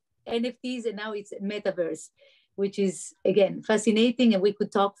are NFTs, and now it's metaverse, which is again fascinating, and we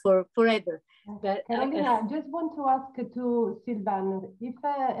could talk for forever. But Carolina, I just want to ask to Sylvain if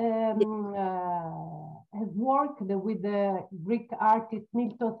has worked with the Greek artist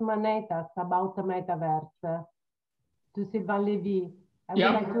Miltos Manetas about the metaverse. To Sylvain Levy, I would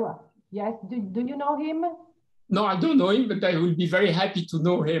like to. Yes, do you know him? No, I don't know him, but I will be very happy to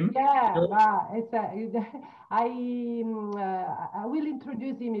know him. Yeah, I will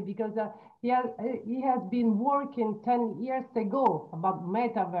introduce him because he has been working 10 years ago about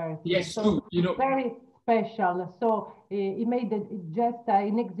metaverse. Yes, so true. Very special. So he made just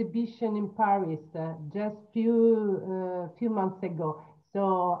an exhibition in Paris just few months ago.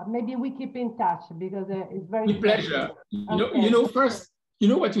 So maybe we keep in touch, because it's very with pleasure. First.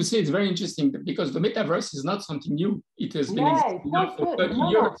 What you say is very interesting, because the metaverse is not something new. It has been existing now for 30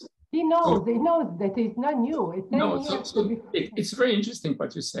 years. He knows that it's not new. It's very interesting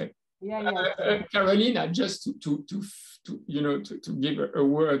what you say. Carolina, just to give a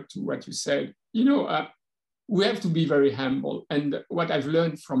word to what you said, we have to be very humble. And what I've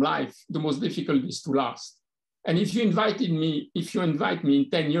learned from life, the most difficult is to last. And if you invite me in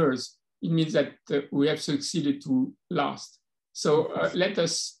 10 years, it means that we have succeeded to last. So let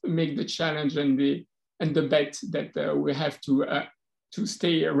us make the challenge and the bet that we have to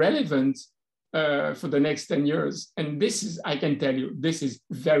stay relevant for the next 10 years. And this is, I can tell you, this is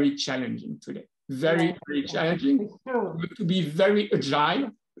very challenging today. Very challenging. To be very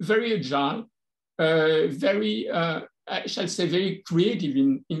agile, I shall say, very creative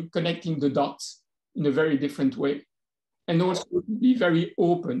in connecting the dots in a very different way. And also to be very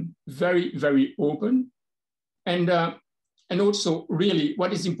open, very, very open. And also, really,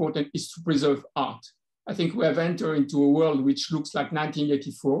 what is important is to preserve art. I think we have entered into a world which looks like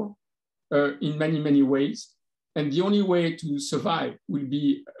 1984 in many, many ways. And the only way to survive will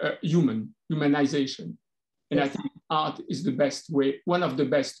be humanization. And I think art is the best way, one of the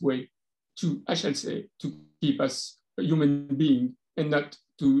best way to, I shall say, to keep us a human being and not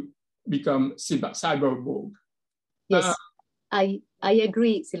to become cyborg. Yes. I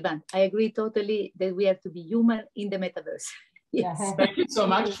agree, Sylvain. I agree totally that we have to be human in the metaverse. Yes. Thank you so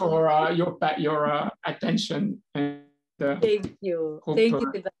much for your attention. And, thank you. Thank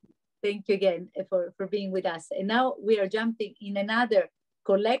you, Sylvain. Thank you again for being with us. And now we are jumping in another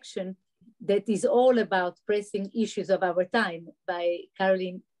collection that is all about pressing issues of our time by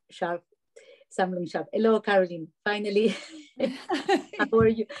Carolin Scharpff. Hello, Carolin. Finally, how are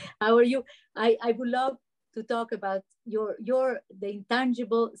you? I would love to talk about the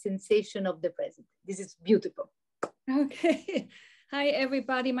intangible sensation of the present. This is beautiful. Okay. Hi,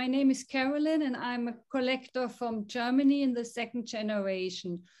 everybody. My name is Carolin, and I'm a collector from Germany in the second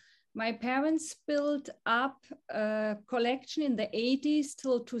generation. My parents built up a collection in the 80s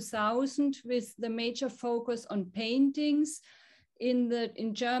till 2000 with the major focus on paintings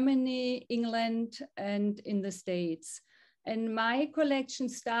in Germany, England, and in the States. And my collection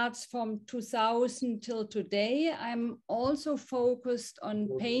starts from 2000 till today. I'm also focused on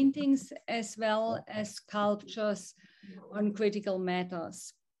paintings as well as sculptures on critical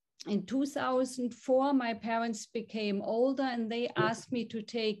matters. In 2004, my parents became older and they asked me to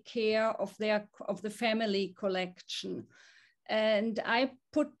take care of the family collection. And I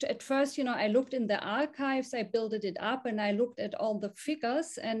put, at first, you know, I looked in the archives, I built it up and I looked at all the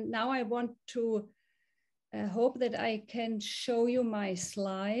figures. And now I want to hope that I can show you my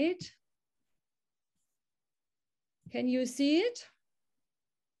slide. Can you see it?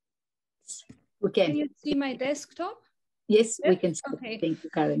 We can. Can you see my desktop? Yes, we can see. Okay. Thank you,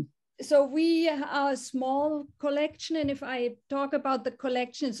 Karen. So we are a small collection. And if I talk about the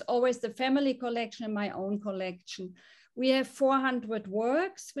collection, it's always the family collection and my own collection. We have 400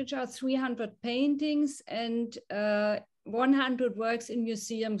 works, which are 300 paintings and 100 works in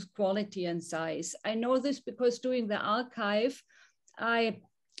museums quality and size. I know this because doing the archive, I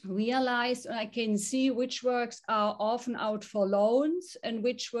realized I can see which works are often out for loans and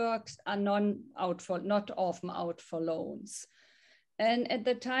which works are not often out for loans. And at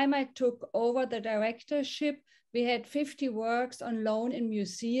the time I took over the directorship, we had 50 works on loan in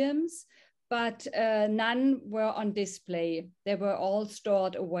museums, but none were on display. They were all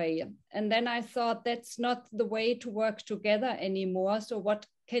stored away. And then I thought that's not the way to work together anymore. So what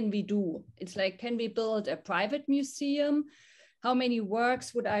can we do? It's like, can we build a private museum? How many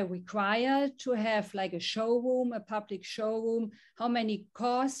works would I require to have like a showroom, a public showroom? How many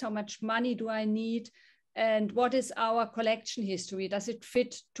costs? How much money do I need? And what is our collection history? Does it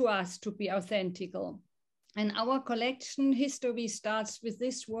fit to us to be authentic? And our collection history starts with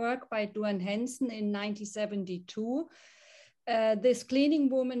this work by Duane Hansen in 1972. This cleaning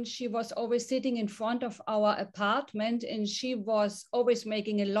woman, she was always sitting in front of our apartment and she was always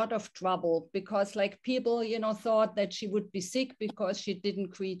making a lot of trouble because like people, you know, thought that she would be sick because she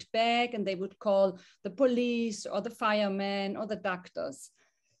didn't greet back and they would call the police or the firemen or the doctors.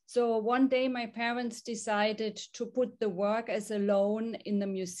 So one day my parents decided to put the work as a loan in the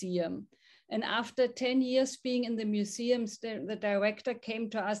museum. And after 10 years being in the museums, the director came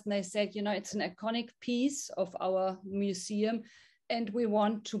to us and they said, you know, it's an iconic piece of our museum and we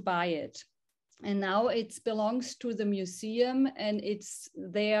want to buy it. And now it belongs to the museum and it's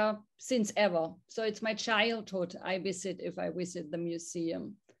there since ever. So it's my childhood I visit if I visit the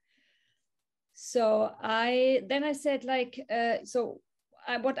museum. So then I said like,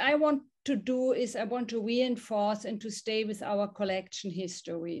 what I want to do is I want to reinforce and to stay with our collection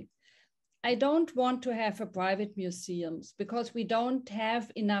history. I don't want to have a private museums because we don't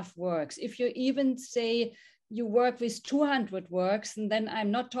have enough works. If you even say you work with 200 works, and then I'm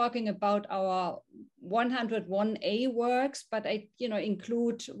not talking about our 101A works, but I, you know,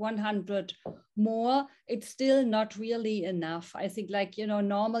 include 100 more, it's still not really enough. I think like, you know,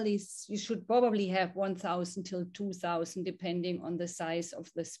 normally you should probably have 1,000 till 2,000, depending on the size of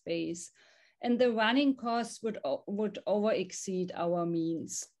the space. And the running costs would over exceed our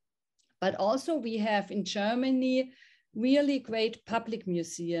means. But also we have in Germany really great public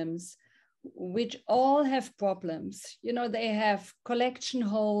museums, which all have problems. You know, they have collection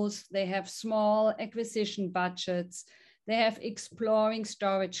holes, they have small acquisition budgets, they have exploding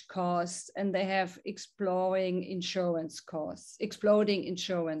insurance costs.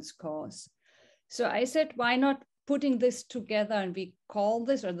 So I said, why not putting this together? And we call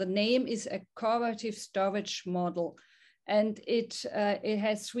this, or the name is a cooperative storage model. And it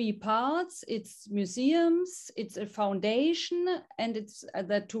has 3 parts. It's museums, it's a foundation, and it's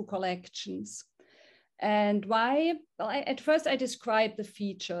the 2 collections. And why? Well, at first I described the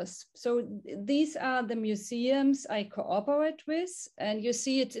features. So these are the museums I cooperate with. And you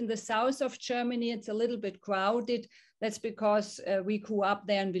see it's in the south of Germany. It's a little bit crowded. That's because we grew up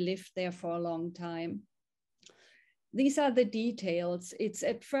there and we lived there for a long time. These are the details. It's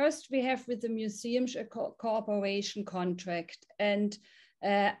at first we have with the museums a cooperation contract, and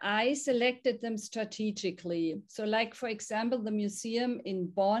I selected them strategically. So like, for example, the museum in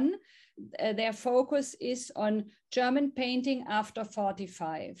Bonn, their focus is on German painting after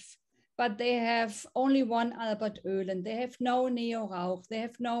 45. But they have only one Albert Oehlen. They have no Neo Rauch. They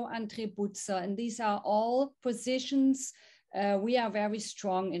have no André Butzer. And these are all positions we are very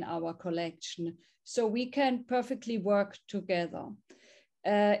strong in our collection. So we can perfectly work together.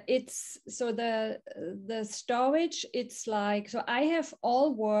 It's so the storage, it's like, so I have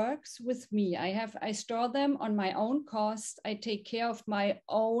all works with me. I store them on my own cost. I take care of my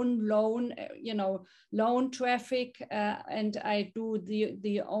own loan, loan traffic, and I do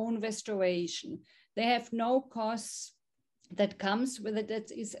the own restoration. They have no costs that comes with it,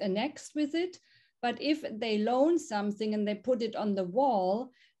 that is annexed with it. But if they loan something and they put it on the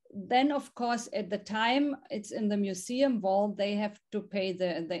wall, then of course at the time it's in the museum wall, they have to pay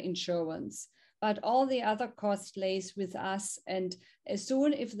the insurance. But all the other cost lays with us. And as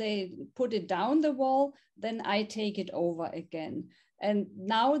soon if they put it down the wall, then I take it over again. And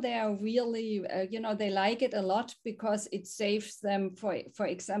now they are really, they like it a lot because it saves them, for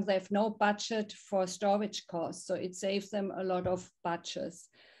example, they have no budget for storage costs. So it saves them a lot of budgets.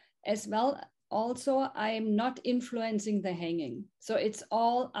 As well, also, I'm not influencing the hanging. So it's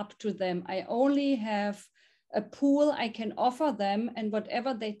all up to them. I only have a pool I can offer them, and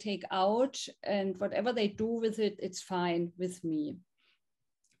whatever they take out and whatever they do with it, it's fine with me.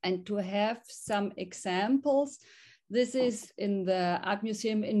 And to have some examples, this is in the Art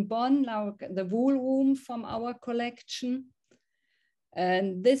Museum in Bonn, now the wool room from our collection.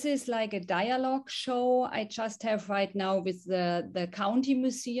 And this is like a dialogue show I just have right now with the county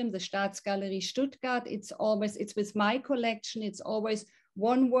museum, the Staatsgalerie Stuttgart. It's with my collection. It's always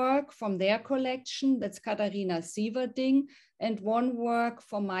one work from their collection, that's Katharina Sieverding, and one work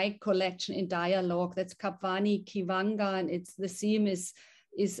from my collection in dialogue, that's Kapwani Kiwanga, and the theme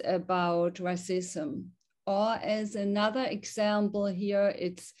is about racism. Or as another example here,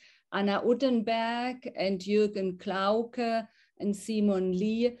 it's Anna Uttenberg and Jürgen Klauke and Simon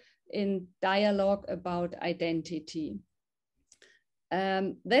Lee in dialogue about identity.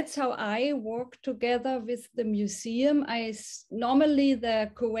 That's how I work together with the museum. Normally the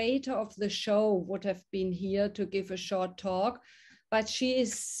curator of the show would have been here to give a short talk, but she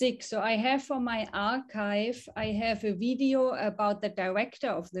is sick. So I have for my archive, I have a video about the director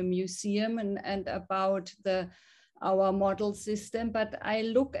of the museum and about our model system, but I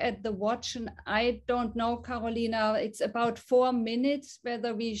look at the watch and I don't know, Carolina, it's about 4 minutes,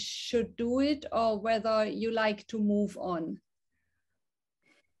 whether we should do it or whether you like to move on.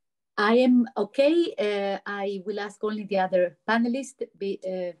 I am okay. I will ask only the other panelists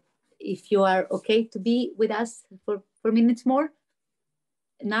if you are okay to be with us for 4 minutes more.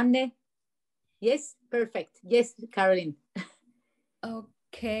 Nanne? Yes, perfect. Yes, Carolin.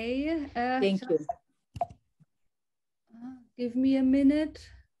 Okay. Thank you. Give me a minute.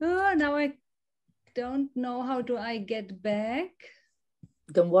 Oh, now I don't know how do I get back.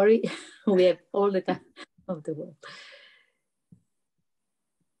 Don't worry, we have all the time of the world.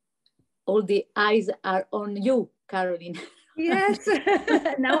 All the eyes are on you, Carolin. Yes,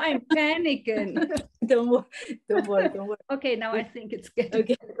 now I'm panicking. Don't worry. Okay, now I think it's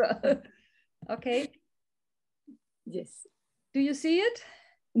getting better. Okay. Yes. Do you see it?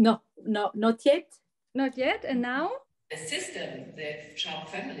 No, not yet. Not yet, and now? The system, the Scharpff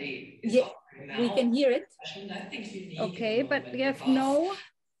family is offering now. We can hear it. I think you need okay, but we have no.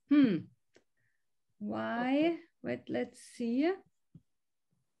 Why? Wait, let's see.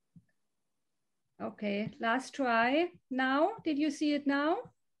 Okay, last try. Now, did you see it now?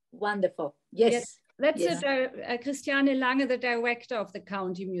 Wonderful. Yes. That's Christiane Lange, the director of the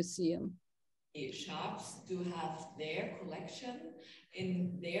County Museum. The Scharpffs do have their collection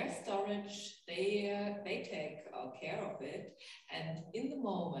in their storage. They take care of it, and in the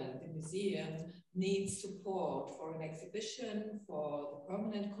moment the museum needs support for an exhibition, for the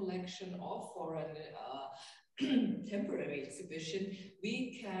permanent collection, or for a temporary exhibition,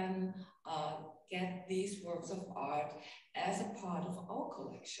 we can get these works of art as a part of our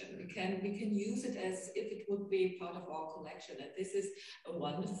collection. We can use it as if it would be part of our collection, and this is a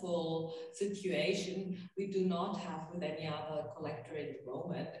wonderful situation we do not have with any other collector in the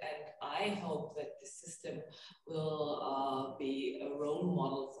moment. And I hope that the system will be a role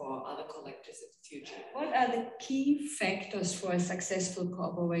model for other collectors in the future. What are the key factors for a successful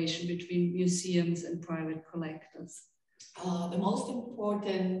cooperation between museums and private collectors? The most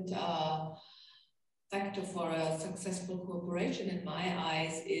important factor for a successful cooperation in my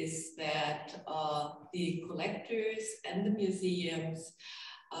eyes is that the collectors and the museums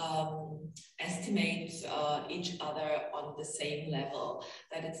estimate each other on the same level,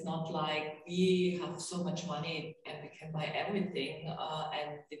 that it's not like we have so much money and we can buy everything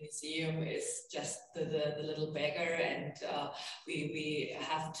and the museum is just the little beggar and we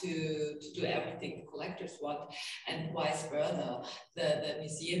have to do everything the collectors want, and vice versa. The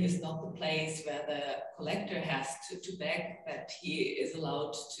museum is not the place where the collector has to beg that he is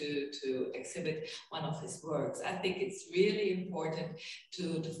allowed to exhibit one of his works. I think it's really important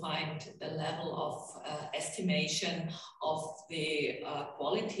to find a level of estimation of the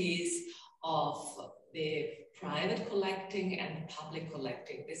qualities of the private collecting and public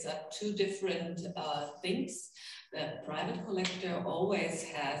collecting. These are two different things. The private collector always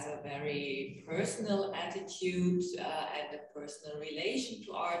has a very personal attitude and a personal relation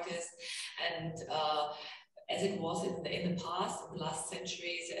to artists, and as it was in the past, in the last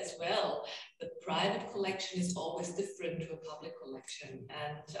centuries as well, the private collection is always different to a public collection.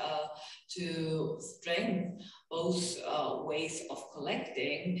 And to strengthen both ways of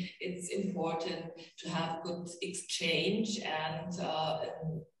collecting, it's important to have good exchange and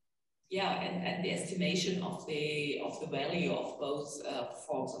the estimation of the value of both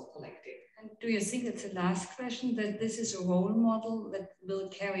forms of collecting. And do you think it's the last question that this is a role model that will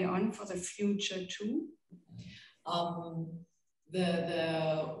carry on for the future too?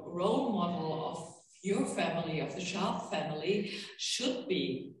 The role model of your family, of the Scharpff family, should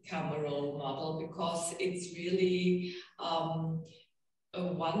become a role model, because it's really a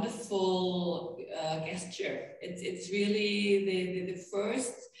wonderful gesture. It's really the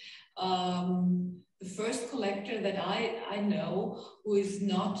first collector that I know who is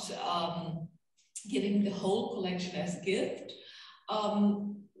not giving the whole collection as a gift,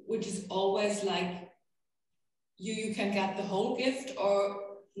 which is always like, you can get the whole gift or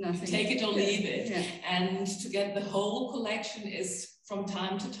nothing. Take it or leave it. Yeah. And to get the whole collection is from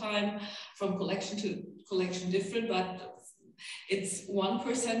time to time, from collection to collection different, but it's 1%,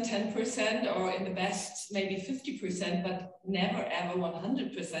 10%, or in the best, maybe 50%, but never ever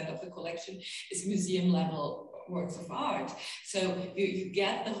 100% of the collection is museum level works of art. So you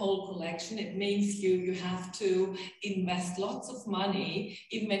get the whole collection. It means you have to invest lots of money,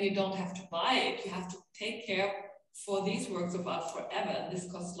 even when you don't have to buy it. You have to take care for these works of art forever, and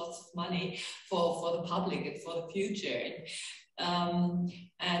this costs lots of money for the public and for the future.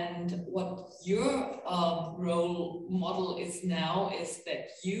 And what your role model is now is that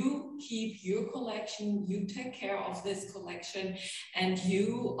you keep your collection, you take care of this collection, and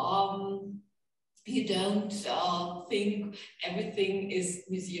you don't think everything is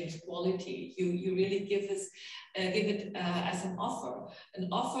museum's quality. You really give it as an offer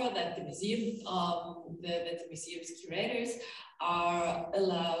that the museum, that the museum's curators are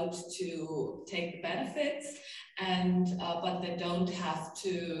allowed to take the benefits, and but they don't have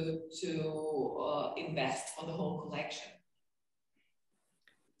to invest for the whole collection.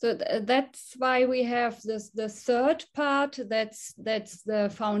 So that's why we have the third part, that's the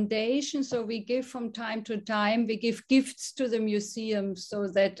foundation. So we give from time to time, we give gifts to the museum so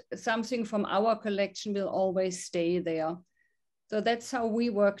that something from our collection will always stay there. So that's how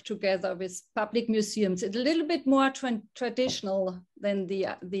we work together with public museums. It's a little bit more traditional than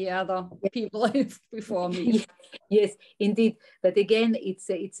the other people before me. Yes, indeed. But again,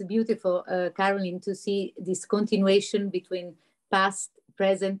 it's beautiful, Carolin, to see this continuation between past,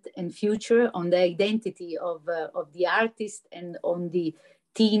 present and future on the identity of the artist and on the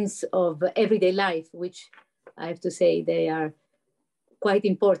themes of everyday life, which I have to say they are quite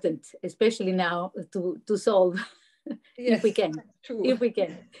important, especially now to solve, yes, if we can,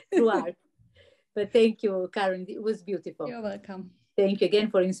 through art. But thank you, Karen, it was beautiful. You're welcome. Thank you again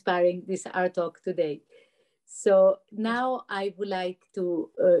for inspiring this art talk today. So now I would like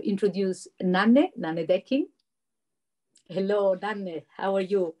to introduce Nanne Dekking. Hello, Nanne. How are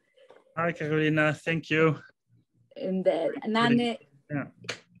you? Hi, Carolina. Thank you. And Nanne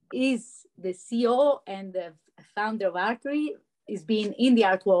is the CEO and the founder of Artery. Has been in the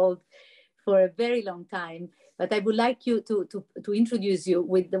art world for a very long time. But I would like you to introduce you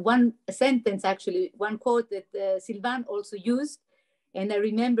with the one sentence, actually, one quote that Sylvain also used. And I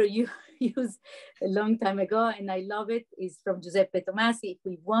remember you used a long time ago, and I love it. It's from Giuseppe Tomasi. If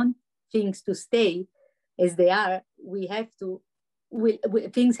we want things to stay as they are, we have to,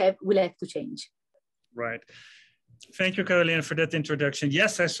 things will have to change. Right. Thank you, Carolina, for that introduction.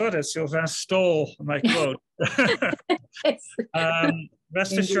 Yes, I saw that Sylvain stole my quote.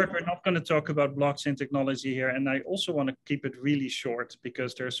 Rest assured, we're not going to talk about blockchain technology here. And I also want to keep it really short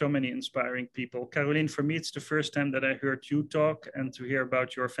because there are so many inspiring people. Carolina, for me, it's the first time that I heard you talk and to hear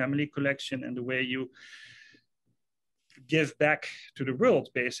about your family collection and the way you give back to the world,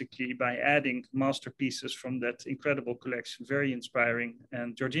 basically, by adding masterpieces from that incredible collection. Very inspiring.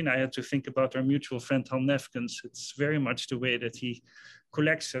 And Georgina, I had to think about our mutual friend, Han Nefkens. It's very much the way that he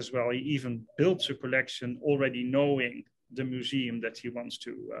collects as well. He even builds a collection already knowing the museum that he wants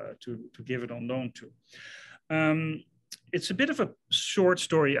to give it on loan to. It's a bit of a short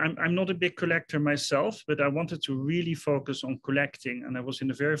story. I'm not a big collector myself, but I wanted to really focus on collecting. And I was in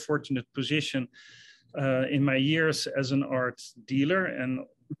a very fortunate position in my years as an art dealer, and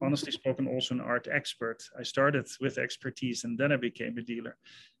honestly spoken, also an art expert. I started with expertise and then I became a dealer,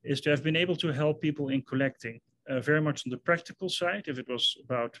 is to have been able to help people in collecting, very much on the practical side, if it was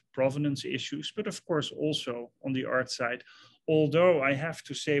about provenance issues, but of course also on the art side. Although I have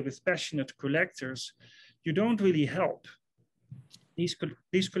to say, with passionate collectors, you don't really help.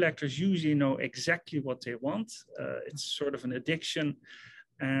 These collectors usually know exactly what they want. It's sort of an addiction,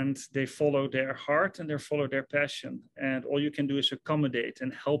 and they follow their heart and they follow their passion. And all you can do is accommodate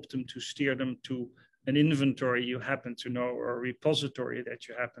and help them to steer them to an inventory you happen to know, or a repository that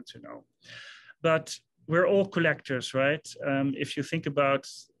you happen to know. But we're all collectors, right? If you think about,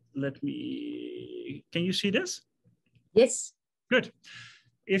 can you see this? Yes. Good.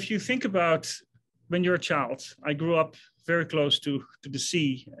 If you think about when you're a child, I grew up very close to the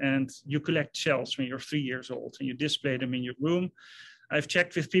sea, and you collect shells when you're 3 years old and you display them in your room. I've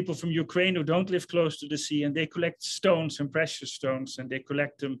checked with people from Ukraine who don't live close to the sea, and they collect stones and precious stones, and they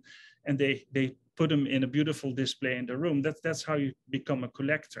collect them and they put them in a beautiful display in the room. That's how you become a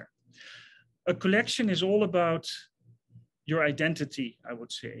collector. A collection is all about your identity, I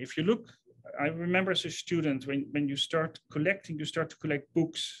would say. If you look, I remember as a student, when you start collecting, you start to collect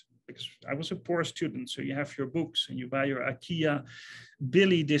books. Because I was a poor student, so you have your books and you buy your IKEA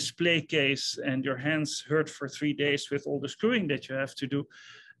Billy display case, and your hands hurt for 3 days with all the screwing that you have to do.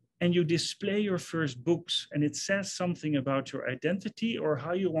 And you display your first books, and it says something about your identity or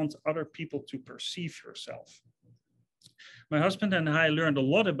how you want other people to perceive yourself. My husband and I learned a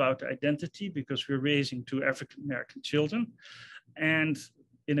lot about identity because we're raising 2 African-American children. And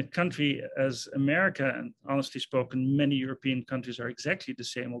in a country as America, and honestly spoken, many European countries are exactly the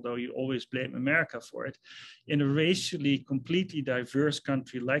same, although you always blame America for it. In a racially completely diverse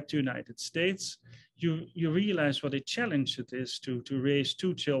country like the United States, you realize what a challenge it is to raise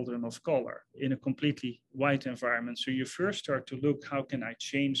 2 children of color in a completely white environment. So you first start to look, how can I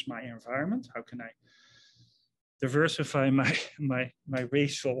change my environment? How can I diversify my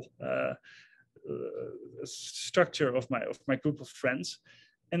racial structure of my group of friends?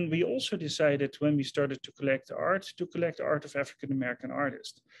 And we also decided, when we started to collect art of African-American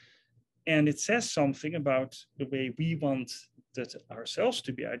artists. And it says something about the way we want that ourselves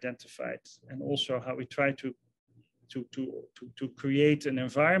to be identified, and also how we try to create an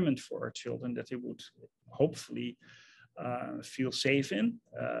environment for our children that they would hopefully feel safe in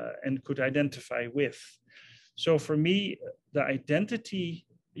and could identify with. So for me, the identity,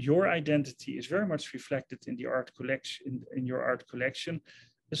 your identity, is very much reflected in the art collection, in your art collection,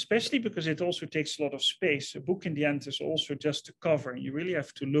 especially because it also takes a lot of space. A book in the end is also just a cover. You really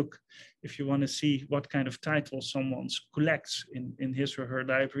have to look, if you want to see what kind of titles someone collects in his or her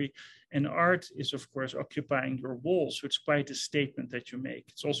library. And art is, of course, occupying your walls. So it's quite a statement that you make.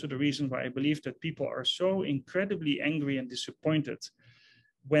 It's also the reason why I believe that people are so incredibly angry and disappointed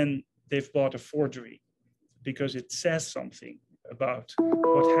when they've bought a forgery, because it says something about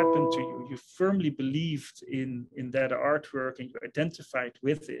what happened to you. You firmly believed in that artwork and you identified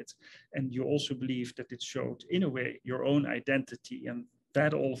with it. And you also believed that it showed, in a way, your own identity, and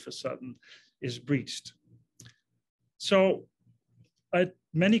that all of a sudden is breached. So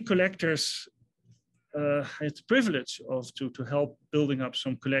many collectors had the privilege to help building up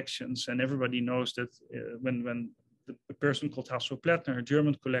some collections. And everybody knows that when the person called Hasso Plattner, a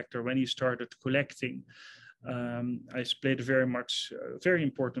German collector, when he started collecting, I played a very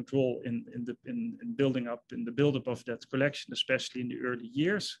important role in the build-up of that collection, especially in the early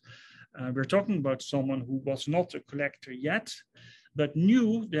years. We're talking about someone who was not a collector yet, but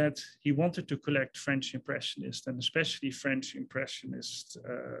knew that he wanted to collect French Impressionist, and especially French Impressionist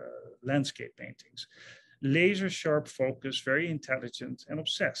landscape paintings. Laser sharp focus, very intelligent and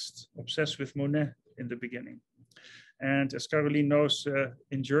obsessed with Monet in the beginning. And as Carolin knows,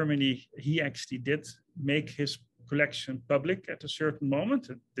 in Germany, he actually did make his collection public at a certain moment.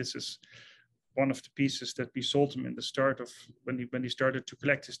 And this is one of the pieces that we sold him in the start of when he started to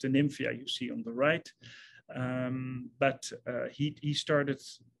collect, is the Nymphia you see on the right. But he started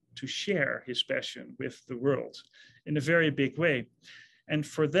to share his passion with the world in a very big way. And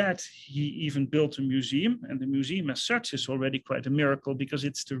for that, he even built a museum. And the museum as such is already quite a miracle, because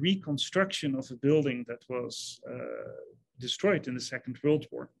it's the reconstruction of a building that was destroyed in the Second World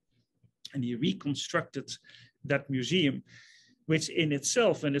War. And he reconstructed that museum, which in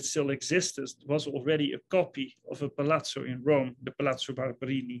itself, when it still existed, was already a copy of a palazzo in Rome, the Palazzo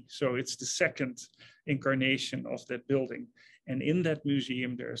Barberini. So it's the second incarnation of that building. And in that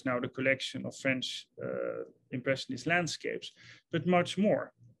museum, there is now the collection of French Impressionist landscapes, but much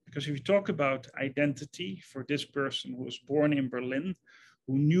more. Because if you talk about identity for this person who was born in Berlin,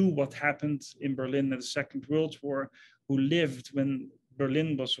 who knew what happened in Berlin in the Second World War, who lived when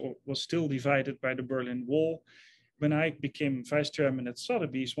Berlin was still divided by the Berlin Wall. When I became vice chairman at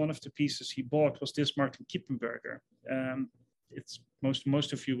Sotheby's, one of the pieces he bought was this Martin Kippenberger. It's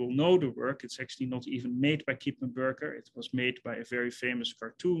most of you will know the work. It's actually not even made by Kippenberger. It was made by a very famous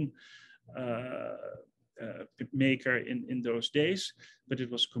cartoon maker in those days, but it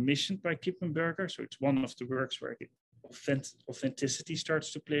was commissioned by Kippenberger. So it's one of the works where authenticity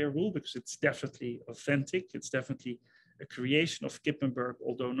starts to play a role, because it's definitely authentic. It's definitely a creation of Kippenberg,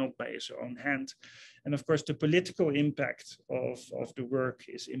 although not by his own hand. And of course, the political impact of the work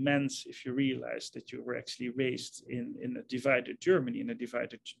is immense if you realize that you were actually raised in a divided Germany, in a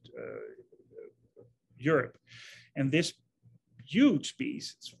divided Europe. And this huge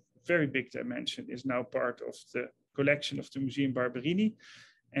piece, it's very big dimension, is now part of the collection of the Museum Barberini.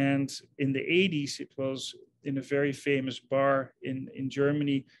 And in the 80s, it was in a very famous bar in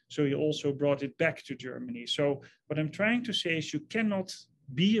Germany. So he also brought it back to Germany. So what I'm trying to say is you cannot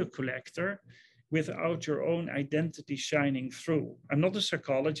be a collector without your own identity shining through. I'm not a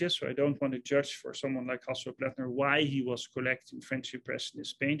psychologist, so I don't want to judge for someone like Hasso Plattner why he was collecting French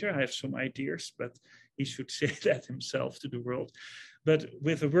Impressionist painter. I have some ideas, but he should say that himself to the world. But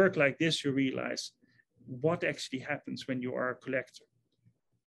with a work like this, you realize what actually happens when you are a collector.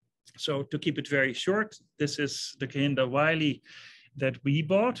 So to keep it very short, this is the Kehinde Wiley that we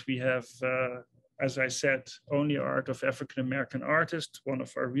bought. We have, as I said, only art of African-American artists. One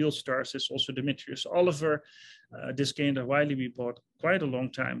of our real stars is also Demetrius Oliver. This Kehinde Wiley we bought quite a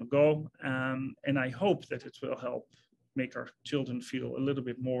long time ago. And I hope that it will help make our children feel a little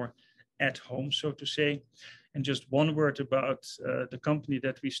bit more at home, so to say. And just one word about the company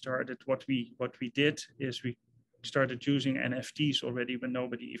that we started. What we did is we started using NFTs already when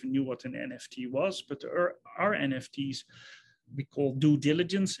nobody even knew what an NFT was. But our NFTs, we call due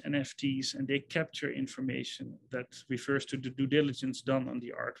diligence NFTs, and they capture information that refers to the due diligence done on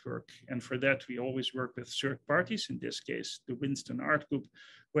the artwork. And for that, we always work with third parties, in this case, the Winston Art Group,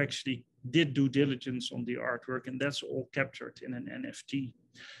 who actually did due diligence on the artwork, and that's all captured in an NFT.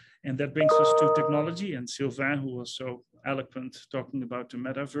 And that brings us to technology, and Sylvain, who was so eloquent talking about the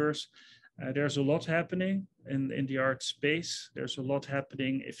metaverse. There's a lot happening in the art space. There's a lot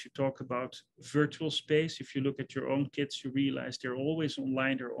happening if you talk about virtual space. If you look at your own kids, you realize they're always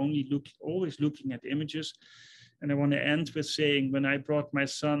online. They're always looking at images. And I want to end with saying, when I brought my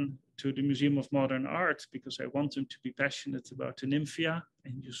son to the Museum of Modern Art, because I want him to be passionate about the Nymphia,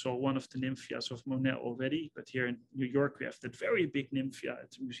 and you saw one of the Nymphias of Monet already, but here in New York, we have that very big Nymphia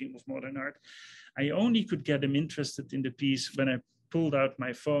at the Museum of Modern Art. I only could get him interested in the piece when I pulled out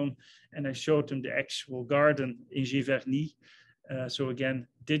my phone and I showed him the actual garden in Giverny. So again,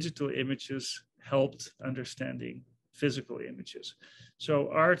 digital images helped understanding physical images. So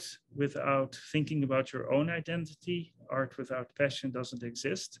art without thinking about your own identity, art without passion doesn't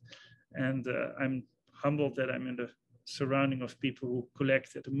exist. And I'm humbled that I'm in the surrounding of people who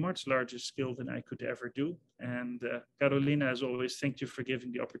collect at a much larger scale than I could ever do. And Carolina, as always, thank you for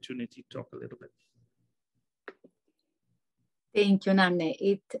giving the opportunity to talk a little bit. Thank you, Nanne.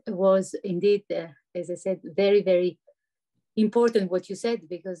 It was indeed, as I said, very, very important what you said,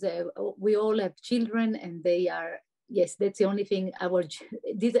 because we all have children and they are, yes, that's the only thing,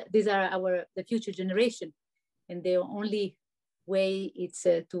 these are the future generation. And the only way it's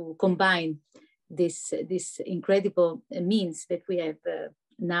to combine this incredible means that we have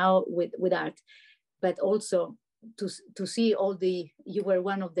now with art, but also to see all you were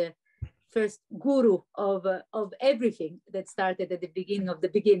one of the first guru of everything that started at the beginning of the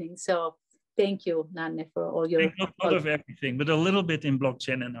beginning. So thank you, Nanne, for all your... Not of everything, but a little bit in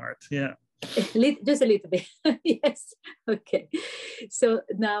blockchain and art, yeah. Just a little bit, yes, okay. So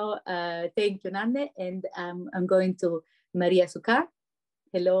now, thank you, Nanne, and I'm going to Maria Sukkar.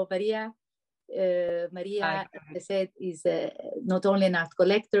 Hello, Maria. Maria, as I said, is not only an art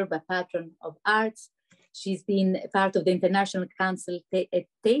collector, but patron of arts. She's been part of the International Council at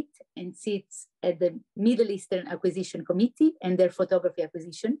Tate and sits at the Middle Eastern Acquisition Committee and their Photography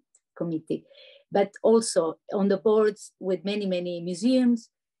Acquisition Committee, but also on the boards with many, many museums,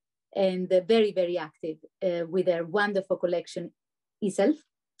 and very, very active with their wonderful collection itself,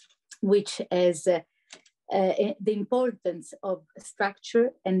 which has the importance of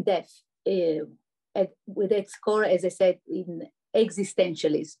structure and depth with its core, as I said, in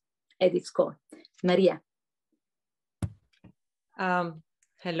existentialism at its core. Maria.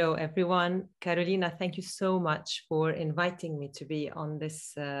 Hello, everyone. Carolina, thank you so much for inviting me to be on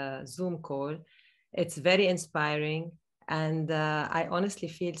this Zoom call. It's very inspiring, and I honestly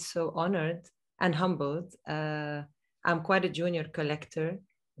feel so honored and humbled. I'm quite a junior collector,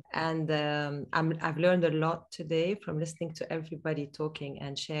 And I've learned a lot today from listening to everybody talking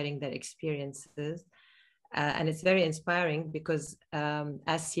and sharing their experiences. And it's very inspiring because,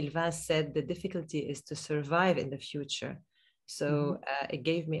 as Sylvain said, the difficulty is to survive in the future. So it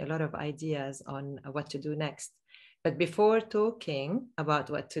gave me a lot of ideas on what to do next. But before talking about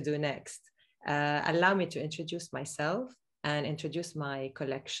what to do next, allow me to introduce myself and introduce my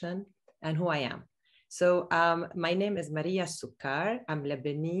collection and who I am. So my name is Maria Sukkar. I'm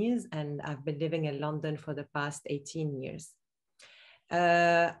Lebanese, and I've been living in London for the past 18 years.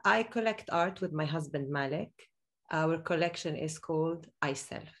 I collect art with my husband, Malik. Our collection is called I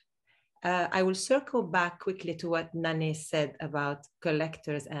Self. I will circle back quickly to what Nanne said about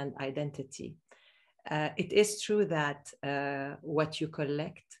collectors and identity. It is true that what you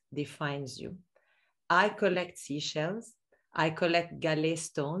collect defines you. I collect seashells. I collect gallet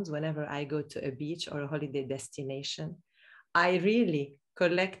stones whenever I go to a beach or a holiday destination. I really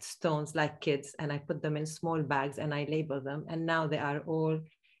collect stones like kids, and I put them in small bags and I label them. And now they are all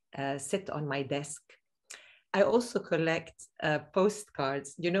sit on my desk. I also collect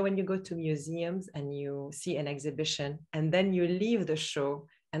postcards. You know, when you go to museums and you see an exhibition and then you leave the show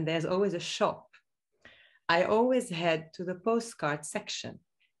and there's always a shop, I always head to the postcard section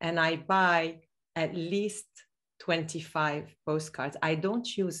and I buy at least 25 postcards. I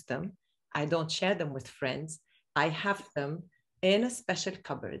don't use them. I don't share them with friends. I have them in a special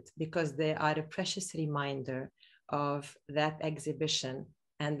cupboard because they are a precious reminder of that exhibition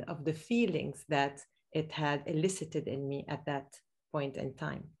and of the feelings that it had elicited in me at that point in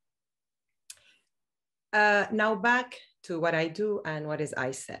time. Now back to what I do and what is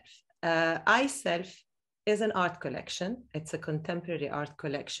I Self. I Self is an art collection. It's a contemporary art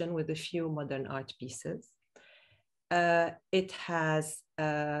collection with a few modern art pieces. It has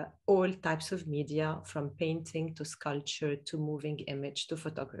all types of media, from painting to sculpture to moving image to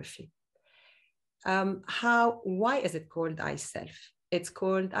photography. Why is it called I Self? It's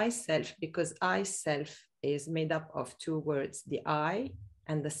called I Self because I Self is made up of two words, the I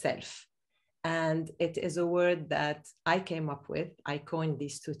and the self. And it is a word that I came up with. I coined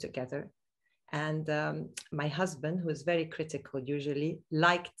these two together. And my husband, who is very critical usually,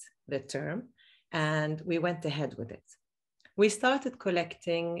 liked the term, and we went ahead with it. We started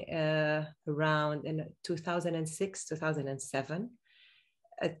collecting around in 2006, 2007.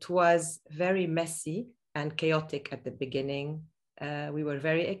 It was very messy and chaotic at the beginning. We were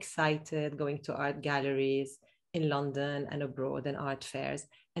very excited going to art galleries in London and abroad and art fairs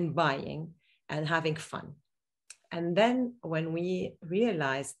and buying and having fun. And then when we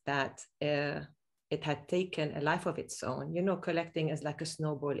realized that it had taken a life of its own, you know, collecting is like a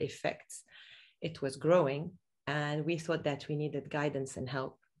snowball effect. It was growing, and we thought that we needed guidance and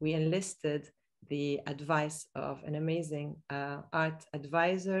help. We enlisted the advice of an amazing art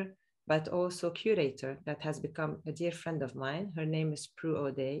advisor, but also curator that has become a dear friend of mine. Her name is Prue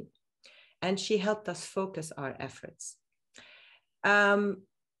O'Day, and she helped us focus our efforts.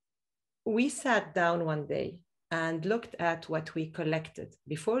 We sat down one day and looked at what we collected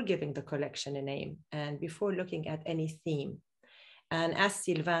before giving the collection a name and before looking at any theme. And as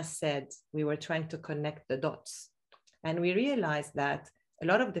Sylvain said, we were trying to connect the dots. And we realized that a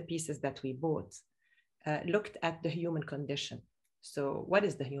lot of the pieces that we bought looked at the human condition. So what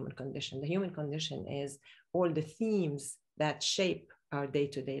is the human condition? The human condition is all the themes that shape our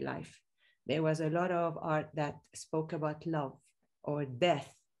day-to-day life. There was a lot of art that spoke about love or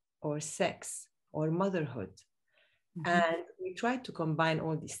death or sex or motherhood. And we tried to combine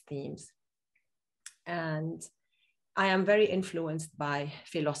all these themes. And I am very influenced by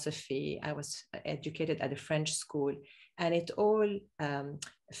philosophy. I was educated at a French school, and it all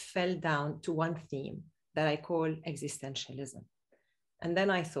fell down to one theme that I call existentialism. And then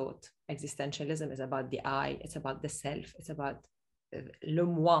I thought existentialism is about the I, it's about the self, it's about le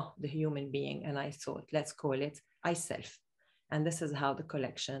moi, the human being. And I thought, let's call it I Self. And this is how the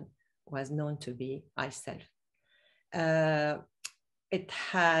collection was known to be, I Self. It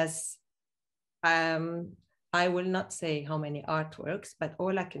has, I will not say how many artworks, but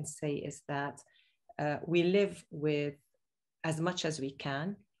all I can say is that we live with as much as we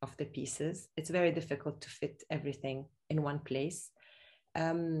can of the pieces. It's very difficult to fit everything in one place.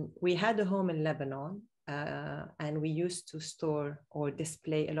 We had a home in Lebanon, and we used to store or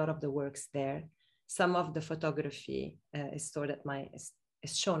display a lot of the works there. Some of the photography is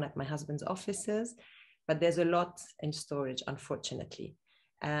shown at my husband's offices, but there's a lot in storage, unfortunately.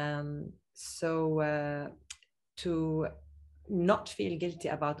 To not feel guilty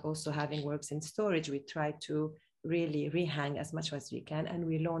about also having works in storage, we try to really rehang as much as we can, and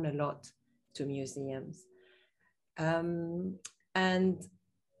we loan a lot to museums. And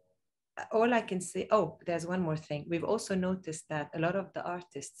all I can say, oh, there's one more thing. We've also noticed that a lot of the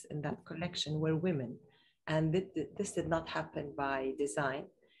artists in that collection were women. And this did not happen by design.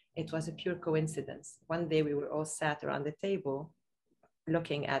 It was a pure coincidence. One day we were all sat around the table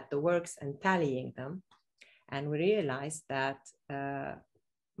looking at the works and tallying them. And we realized that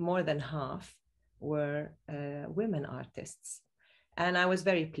more than half were women artists. And I was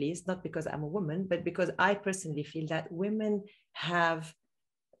very pleased, not because I'm a woman, but because I personally feel that women have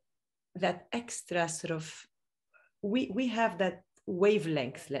that extra sort of, we have that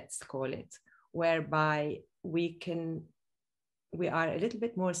wavelength, let's call it, whereby we are a little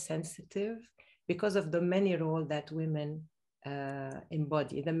bit more sensitive because of the many roles that women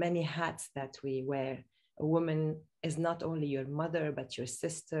embody, the many hats that we wear. A woman is not only your mother, but your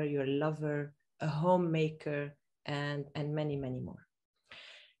sister, your lover, a homemaker, and many, many more.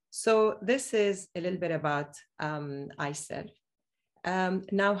 So this is a little bit about iSelf.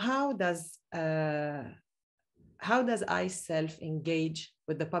 Now, how does iSelf engage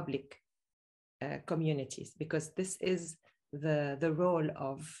with the public communities? Because this is the role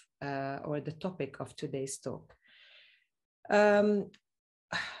of, or the topic of today's talk.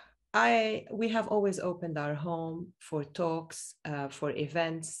 We have always opened our home for talks, for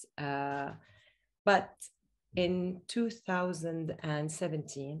events, but in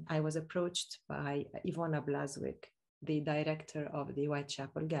 2017, I was approached by Ivona Blazwick, the director of the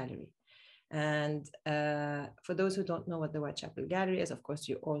Whitechapel Gallery. And for those who don't know what the Whitechapel Gallery is, of course,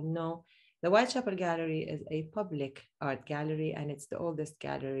 you all know, the Whitechapel Gallery is a public art gallery, and it's the oldest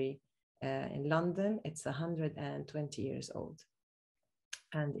gallery in London. It's 120 years old.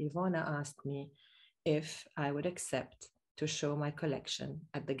 And Ivona asked me if I would accept to show my collection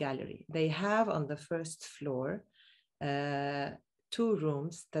at the gallery. They have on the first floor 2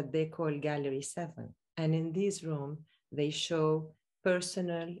 rooms that they call Gallery 7. And in these rooms, they show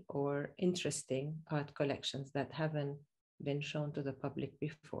personal or interesting art collections that haven't been shown to the public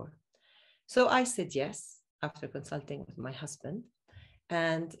before. So I said yes, after consulting with my husband.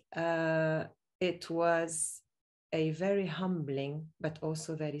 And it was a very humbling, but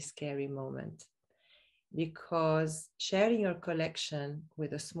also very scary moment, because sharing your collection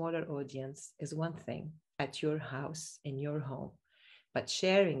with a smaller audience is one thing at your house, in your home, but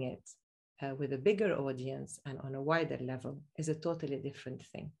sharing it with a bigger audience and on a wider level is a totally different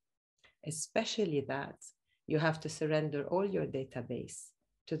thing, especially that you have to surrender all your database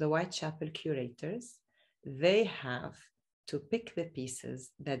to the Whitechapel curators. They have to pick the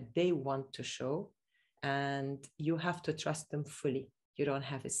pieces that they want to show, and you have to trust them fully. You don't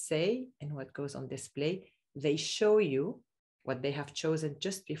have a say in what goes on display. They show you what they have chosen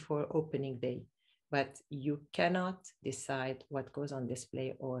just before opening day, but you cannot decide what goes on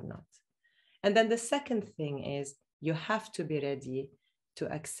display or not. And then the second thing is you have to be ready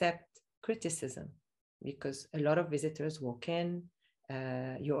to accept criticism, because a lot of visitors walk in,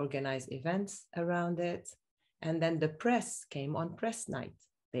 you organize events around it, and then the press came on press night.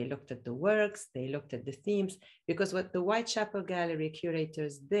 They looked at the works, they looked at the themes, because what the Whitechapel Gallery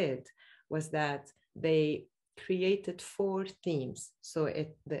curators did was that they created 4 themes. So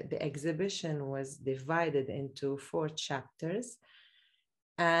the exhibition was divided into 4 chapters,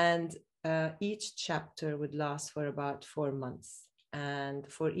 and each chapter would last for about 4 months. And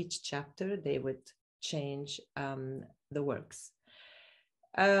for each chapter, they would change the works.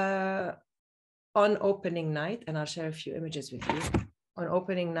 On opening night, and I'll share a few images with you. On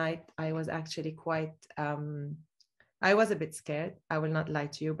opening night, I was actually quite, I was a bit scared, I will not lie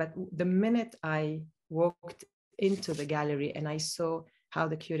to you, but the minute I walked into the gallery and I saw how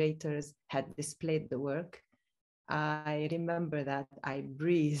the curators had displayed the work, I remember that I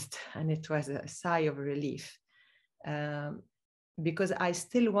breathed, and it was a sigh of relief, because I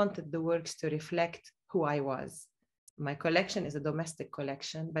still wanted the works to reflect who I was. My collection is a domestic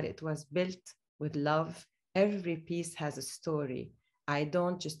collection, but it was built with love. Every piece has a story. I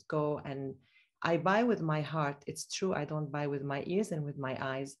don't just go and I buy with my heart. It's true, I don't buy with my ears and with my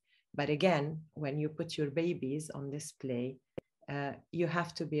eyes. But again, when you put your babies on display, you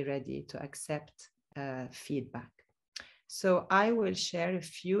have to be ready to accept feedback. So I will share a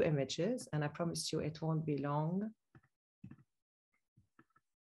few images, and I promise you it won't be long.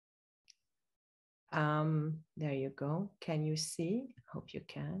 There you go. Can you see? Hope you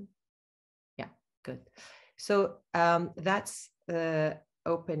can. Yeah, good. So that's the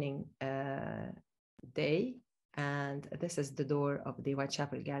opening day, and this is the door of the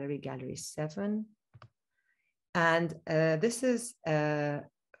Whitechapel Gallery, Gallery 7. And this is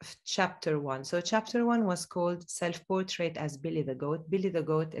chapter 1. So chapter 1 was called Self-Portrait as Billy the Goat. Billy the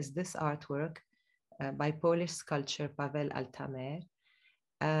Goat is this artwork by Polish sculptor Paweł Altamer.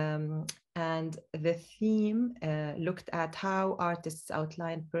 And the theme looked at how artists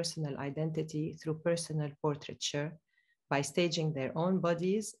outline personal identity through personal portraiture by staging their own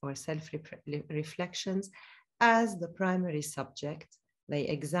bodies or self-reflections as the primary subject. They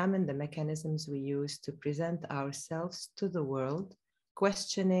examine the mechanisms we use to present ourselves to the world,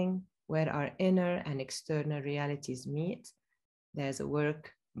 questioning where our inner and external realities meet. There's a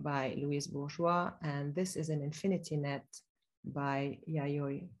work by Louise Bourgeois, and this is an infinity net by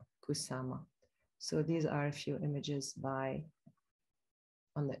Yayoi Kusama. So these are a few images by,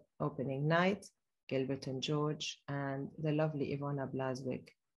 on the opening night, Gilbert and George, and the lovely Ivona Blaswick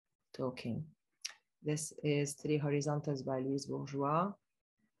talking. This is Three Horizontals by Louise Bourgeois,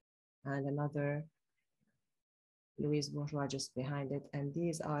 and another Louise Bourgeois just behind it. And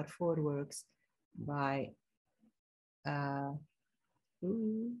these are 4 works by,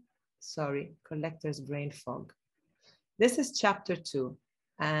 Collector's Brain Fog. This is chapter 2,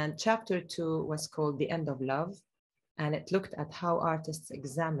 and chapter 2 was called The End of Love, and it looked at how artists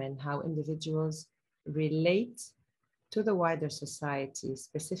examine how individuals relate to the wider society,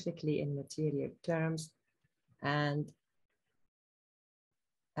 specifically in material terms, and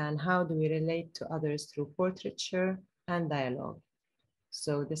how do we relate to others through portraiture and dialogue.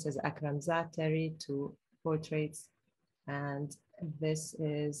 So this is Akram Zaatari, 2 portraits, and this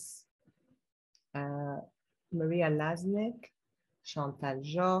is Maria Lasnik, Chantal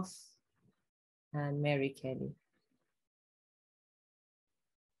Joff, and Mary Kelly.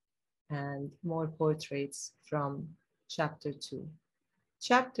 And more portraits from chapter 2.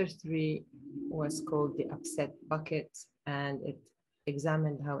 Chapter 3 was called The Upset Bucket, and it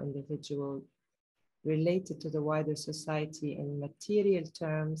examined how individuals related to the wider society in material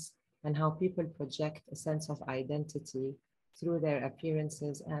terms and how people project a sense of identity through their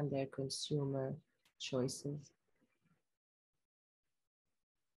appearances and their consumer choices.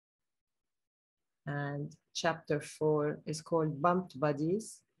 And chapter 4 is called Bumped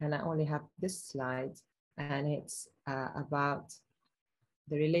Bodies, and I only have this slide, and it's about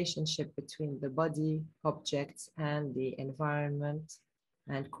the relationship between the body, objects, and the environment,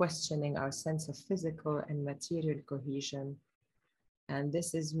 and questioning our sense of physical and material cohesion. And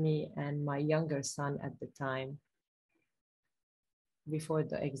this is me and my younger son at the time, before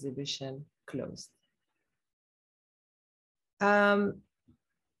the exhibition closed.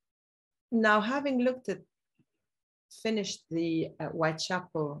 Now, having finished the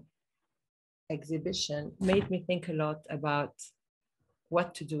Whitechapel exhibition, made me think a lot about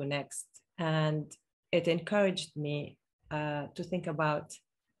what to do next. And it encouraged me to think about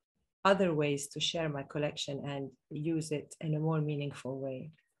other ways to share my collection and use it in a more meaningful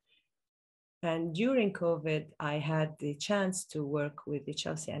way. And during COVID, I had the chance to work with the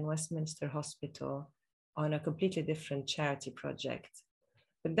Chelsea and Westminster Hospital on a completely different charity project.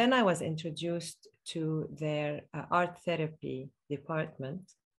 But then I was introduced to their art therapy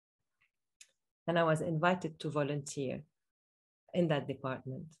department, and I was invited to volunteer in that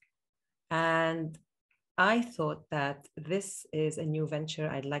department. And I thought that this is a new venture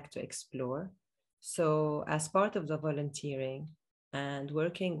I'd like to explore. So as part of the volunteering and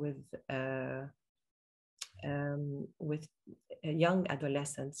working with young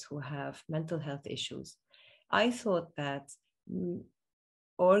adolescents who have mental health issues, I thought that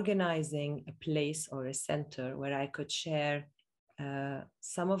organizing a place or a center where I could share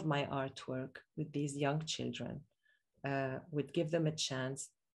some of my artwork with these young children would give them a chance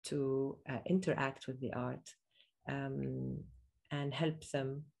to interact with the art and help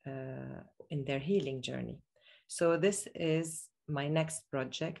them in their healing journey. So this is my next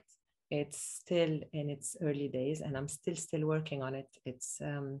project. It's still in its early days, and I'm still working on it.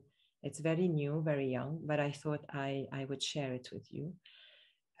 It's very new, very young, but I thought I would share it with you.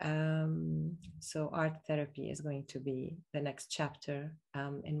 So art therapy is going to be the next chapter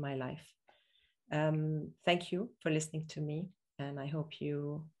in my life. Thank you for listening to me, and I hope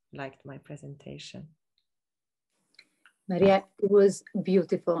you liked my presentation. Maria, it was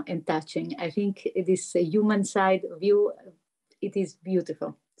beautiful and touching. I think this human side of you, it is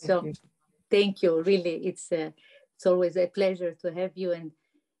beautiful. So thank you. Really, it's always a pleasure to have you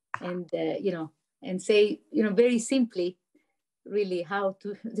and say, very simply, really how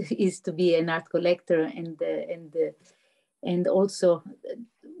is to be an art collector and also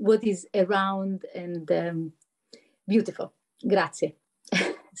what is around and beautiful. Grazie.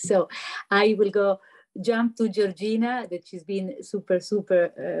 So I will jump to Georgina, that she's been super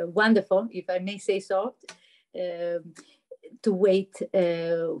wonderful, if I may say so, to wait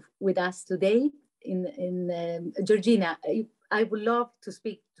with us today. Georgina, I would love to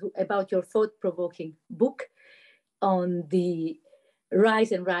speak about your thought-provoking book on the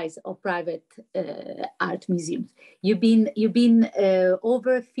rise and rise of private art museums. You've been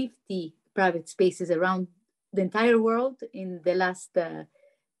over 50 private spaces around the entire world in the last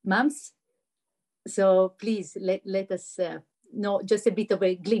months. So please let us know just a bit of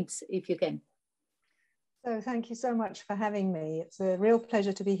a glimpse, if you can. So thank you so much for having me. It's a real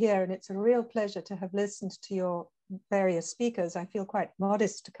pleasure to be here, and it's a real pleasure to have listened to your various speakers. I feel quite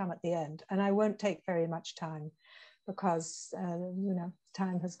modest to come at the end, and I won't take very much time because you know,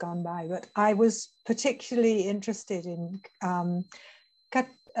 time has gone by. But I was particularly interested in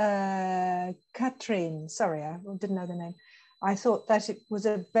Katrin, sorry, I didn't know the name. I thought that it was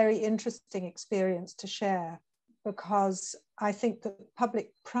a very interesting experience to share, because I think that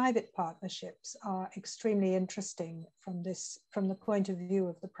public-private partnerships are extremely interesting from the point of view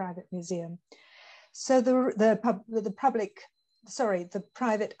of the private museum. So the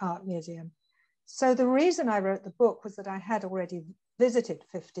private art museum. So the reason I wrote the book was that I had already visited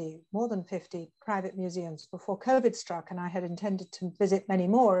more than 50 private museums before COVID struck, and I had intended to visit many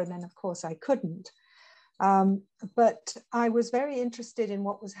more, and then of course I couldn't. But I was very interested in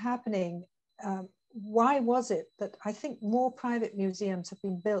what was happening. Why was it that I think more private museums have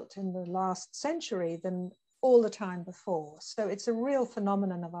been built in the last century than all the time before? So it's a real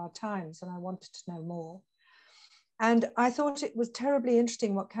phenomenon of our times, and I wanted to know more. And I thought it was terribly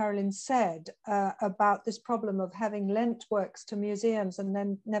interesting what Carolin said about this problem of having lent works to museums and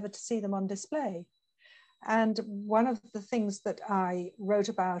then never to see them on display. And one of the things that I wrote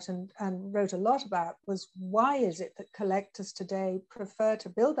about and wrote a lot about was, why is it that collectors today prefer to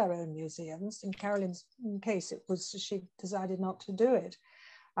build their own museums? In Carolin's case, it was she decided not to do it.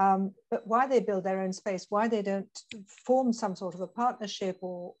 But why they build their own space, why they don't form some sort of a partnership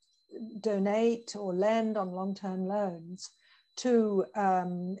or donate or lend on long-term loans to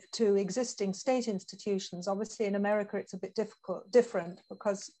existing state institutions. Obviously in America, it's a bit different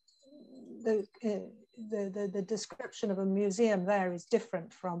because the description of a museum there is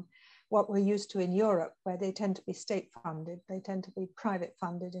different from what we're used to in Europe, where they tend to be state funded. They tend to be private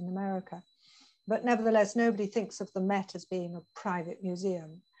funded in America. But nevertheless, nobody thinks of the Met as being a private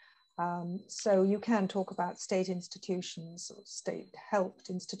museum. So you can talk about state institutions or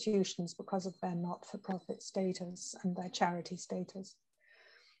state-helped institutions because of their not-for-profit status and their charity status.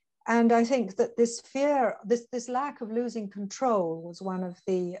 And I think that this fear, this lack of losing control was one of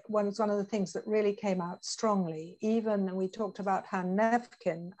the things that really came out strongly. Even we talked about Han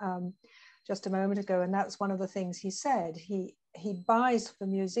Nevkin just a moment ago, and that's one of the things he said. He buys for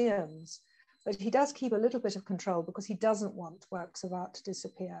museums, but he does keep a little bit of control because he doesn't want works of art to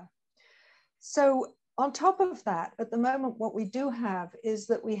disappear. So on top of that, at the moment, what we do have is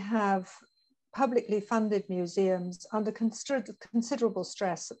that we have publicly funded museums under considerable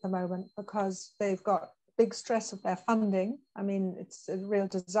stress at the moment because they've got big stress of their funding. I mean, it's a real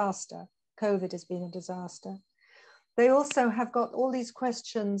disaster. COVID has been a disaster. They also have got all these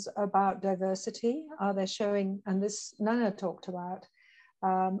questions about diversity. Are they showing, and this Nanne talked about,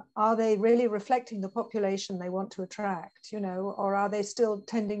 are they really reflecting the population they want to attract, you know, or are they still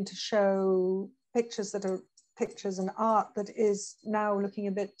tending to show pictures that are pictures and art that is now looking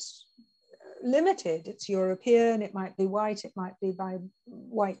a bit limited? It's European, it might be white, it might be by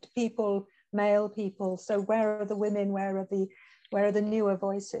white people, male people. So where are the women? Where are the newer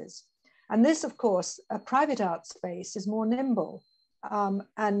voices? And this, of course, a private art space is more nimble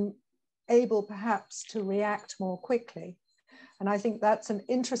and able perhaps to react more quickly. And I think that's an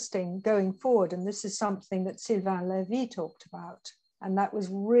interesting going forward. And this is something that Sylvain Levy talked about. And that was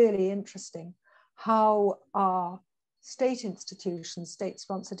really interesting. How are state institutions,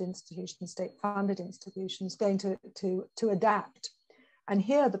 state-sponsored institutions, state-funded institutions going to adapt? And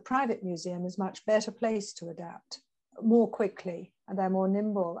here the private museum is much better placed to adapt more quickly, and they're more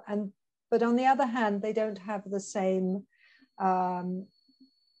nimble. But on the other hand, they don't have the same,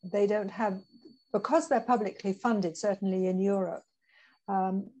 because they're publicly funded, certainly in Europe,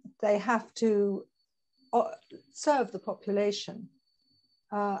 they have to serve the population.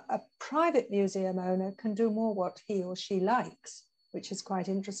 A private museum owner can do more what he or she likes, which is quite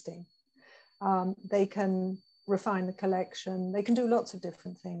interesting. They can refine the collection, they can do lots of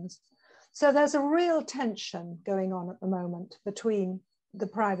different things. So there's a real tension going on at the moment between the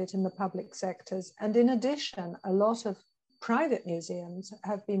private and the public sectors. And in addition, a lot of private museums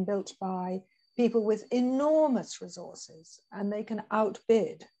have been built by people with enormous resources, and they can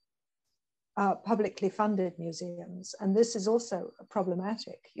outbid publicly funded museums. And this is also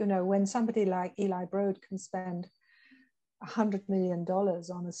problematic. You know, when somebody like Eli Broad can spend $100 million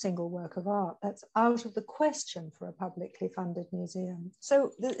on a single work of art, that's out of the question for a publicly funded museum.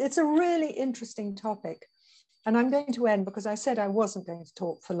 So it's a really interesting topic. and I'm going to end because I said I wasn't going to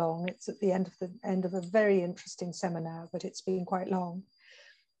talk for long. It's at the end of a very interesting seminar, but it's been quite long.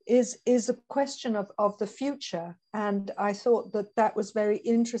 Is a question of the future, and I thought that that was very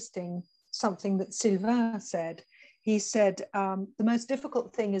interesting. Something that Sylvain said. He said the most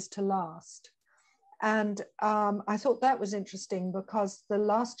difficult thing is to last, and I thought that was interesting because the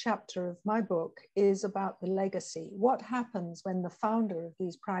last chapter of my book is about the legacy. What happens when the founder of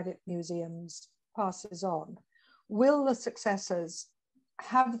these private museums passes on? Will the successors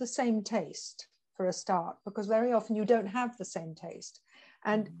have the same taste for a start? Because very often you don't have the same taste.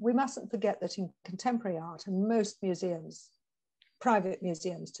 And we mustn't forget that in contemporary art, and most museums, private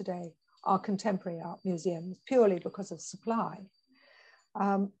museums today, are contemporary art museums purely because of supply.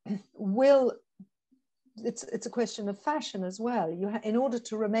 It's a question of fashion as well. In order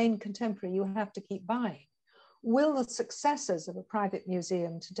to remain contemporary, you have to keep buying. Will the successors of a private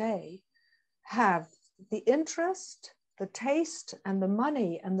museum today have the interest, the taste, and the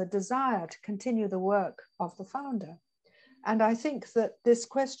money and the desire to continue the work of the founder? And I think that this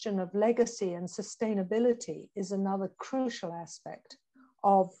question of legacy and sustainability is another crucial aspect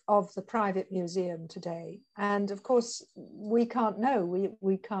of the private museum today. And of course, we can't know.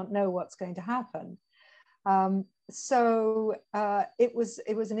 We can't know what's going to happen. So it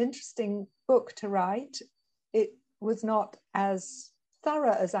was an interesting book to write. It was not as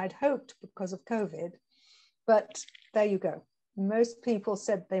thorough as I'd hoped because of COVID, but there you go. Most people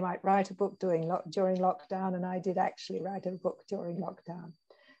said they might write a book during lockdown, and I did actually write a book during lockdown.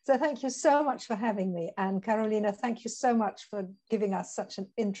 So thank you so much for having me. And Carolina, thank you so much for giving us such an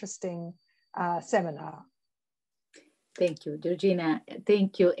interesting seminar. Thank you, Georgina.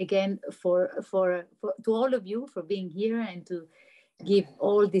 Thank you again to all of you for being here and to give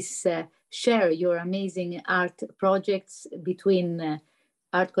all this, share your amazing art projects between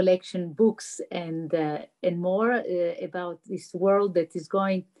art collection, books, and more about this world that is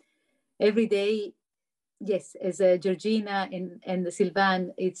going every day. Yes, as Georgina and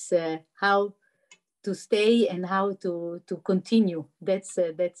Sylvain, it's how to stay and how to continue. That's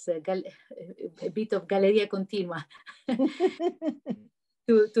a bit of Galleria Continua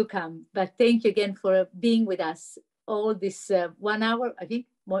to come. But thank you again for being with us all this 1 hour, I think,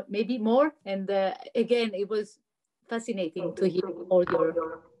 maybe more. And again, it was fascinating to hear all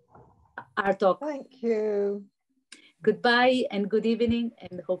your art talk. Thank you. Goodbye and good evening,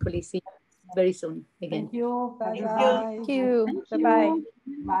 and hopefully see you very soon again. Thank you. Bye-bye. Thank you. Bye-bye.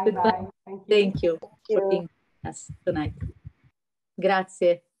 Bye-bye. Thank you for being with us tonight.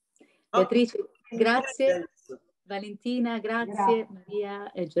 Grazie. Beatrice, grazie. Valentina, grazie. Maria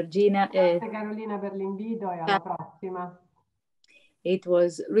e Georgina. Grazie Carolina per l'invito e alla prossima. It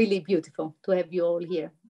was really beautiful to have you all here.